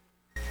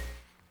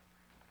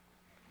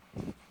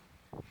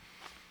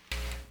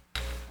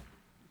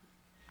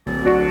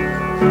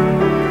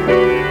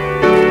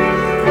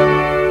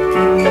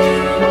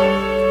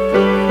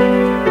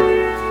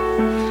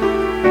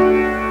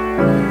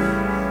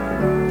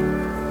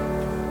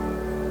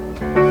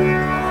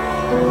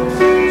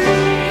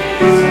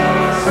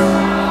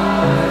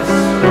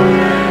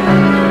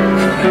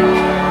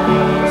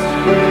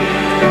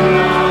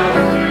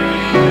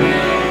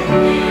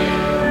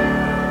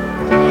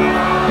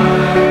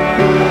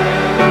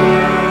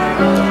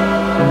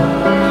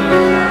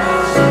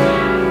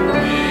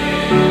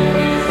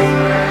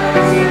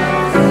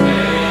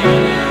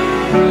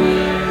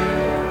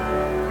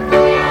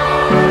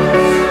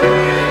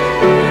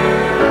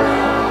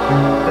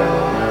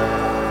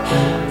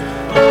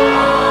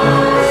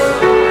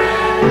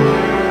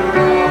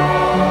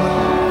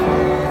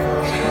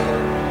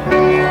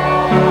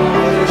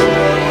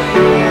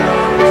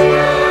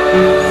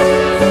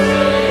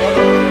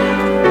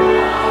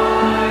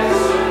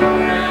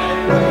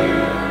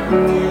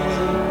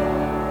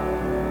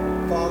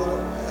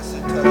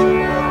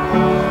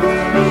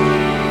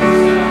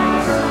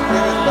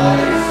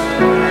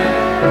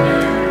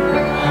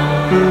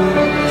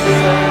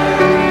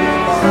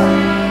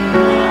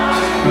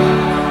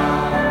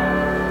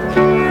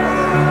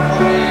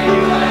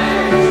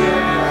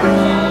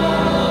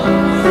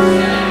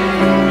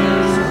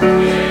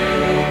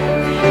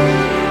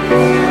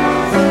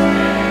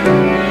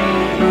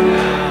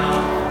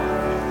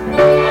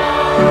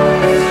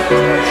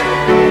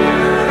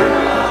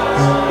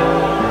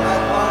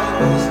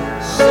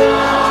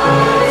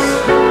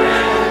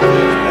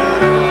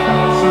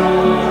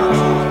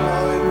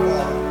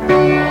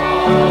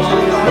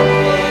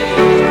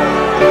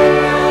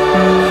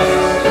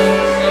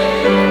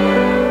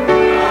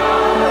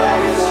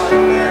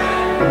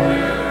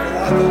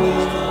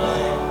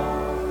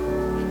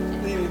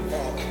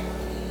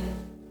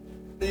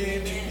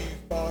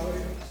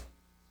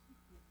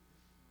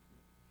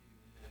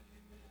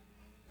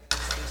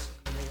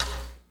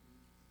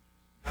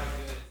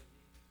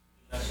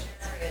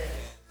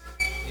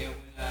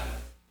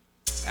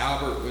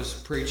 Albert was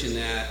preaching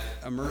that,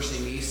 a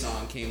Mercy Me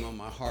song came on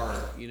my heart,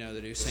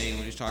 that he was saying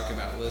when he was talking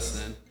about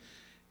listening.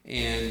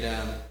 And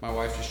my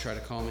wife just tried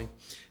to call me.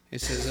 It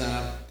says,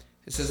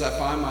 I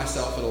find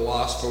myself at a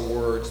loss for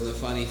words, and the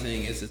funny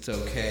thing is it's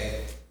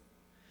okay.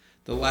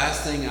 The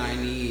last thing I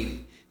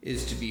need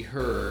is to be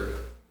heard,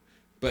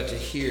 but to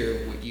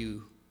hear what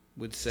you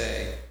would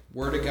say.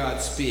 Word of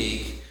God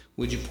speak,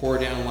 would you pour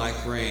down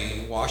like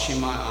rain, washing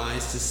my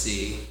eyes to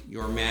see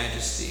your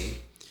majesty.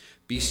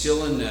 Be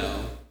still and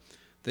know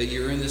that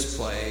you're in this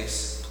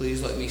place.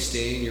 Please let me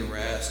stay in your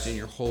rest, in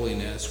your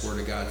holiness, word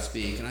of God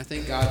speak. And I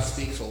think God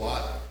speaks a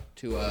lot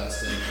to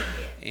us,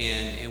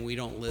 and we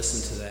don't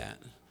listen to that.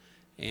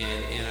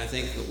 And I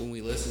think that when we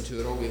listen to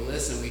it, or we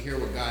hear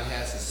what God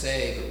has to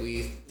say, but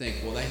we think,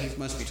 well, he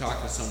must be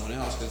talking to someone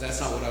else, because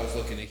that's not what I was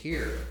looking to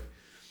hear.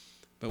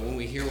 But when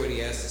we hear what he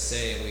has to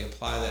say and we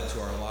apply that to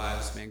our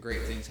lives, man,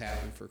 great things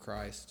happen for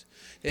Christ.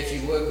 If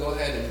you would, go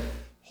ahead and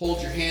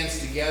hold your hands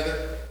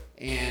together,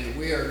 and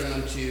we are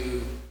going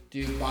to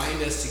do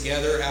Bind Us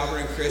Together. Albert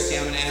and Christy,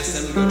 I'm going to ask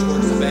them to go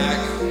towards the back.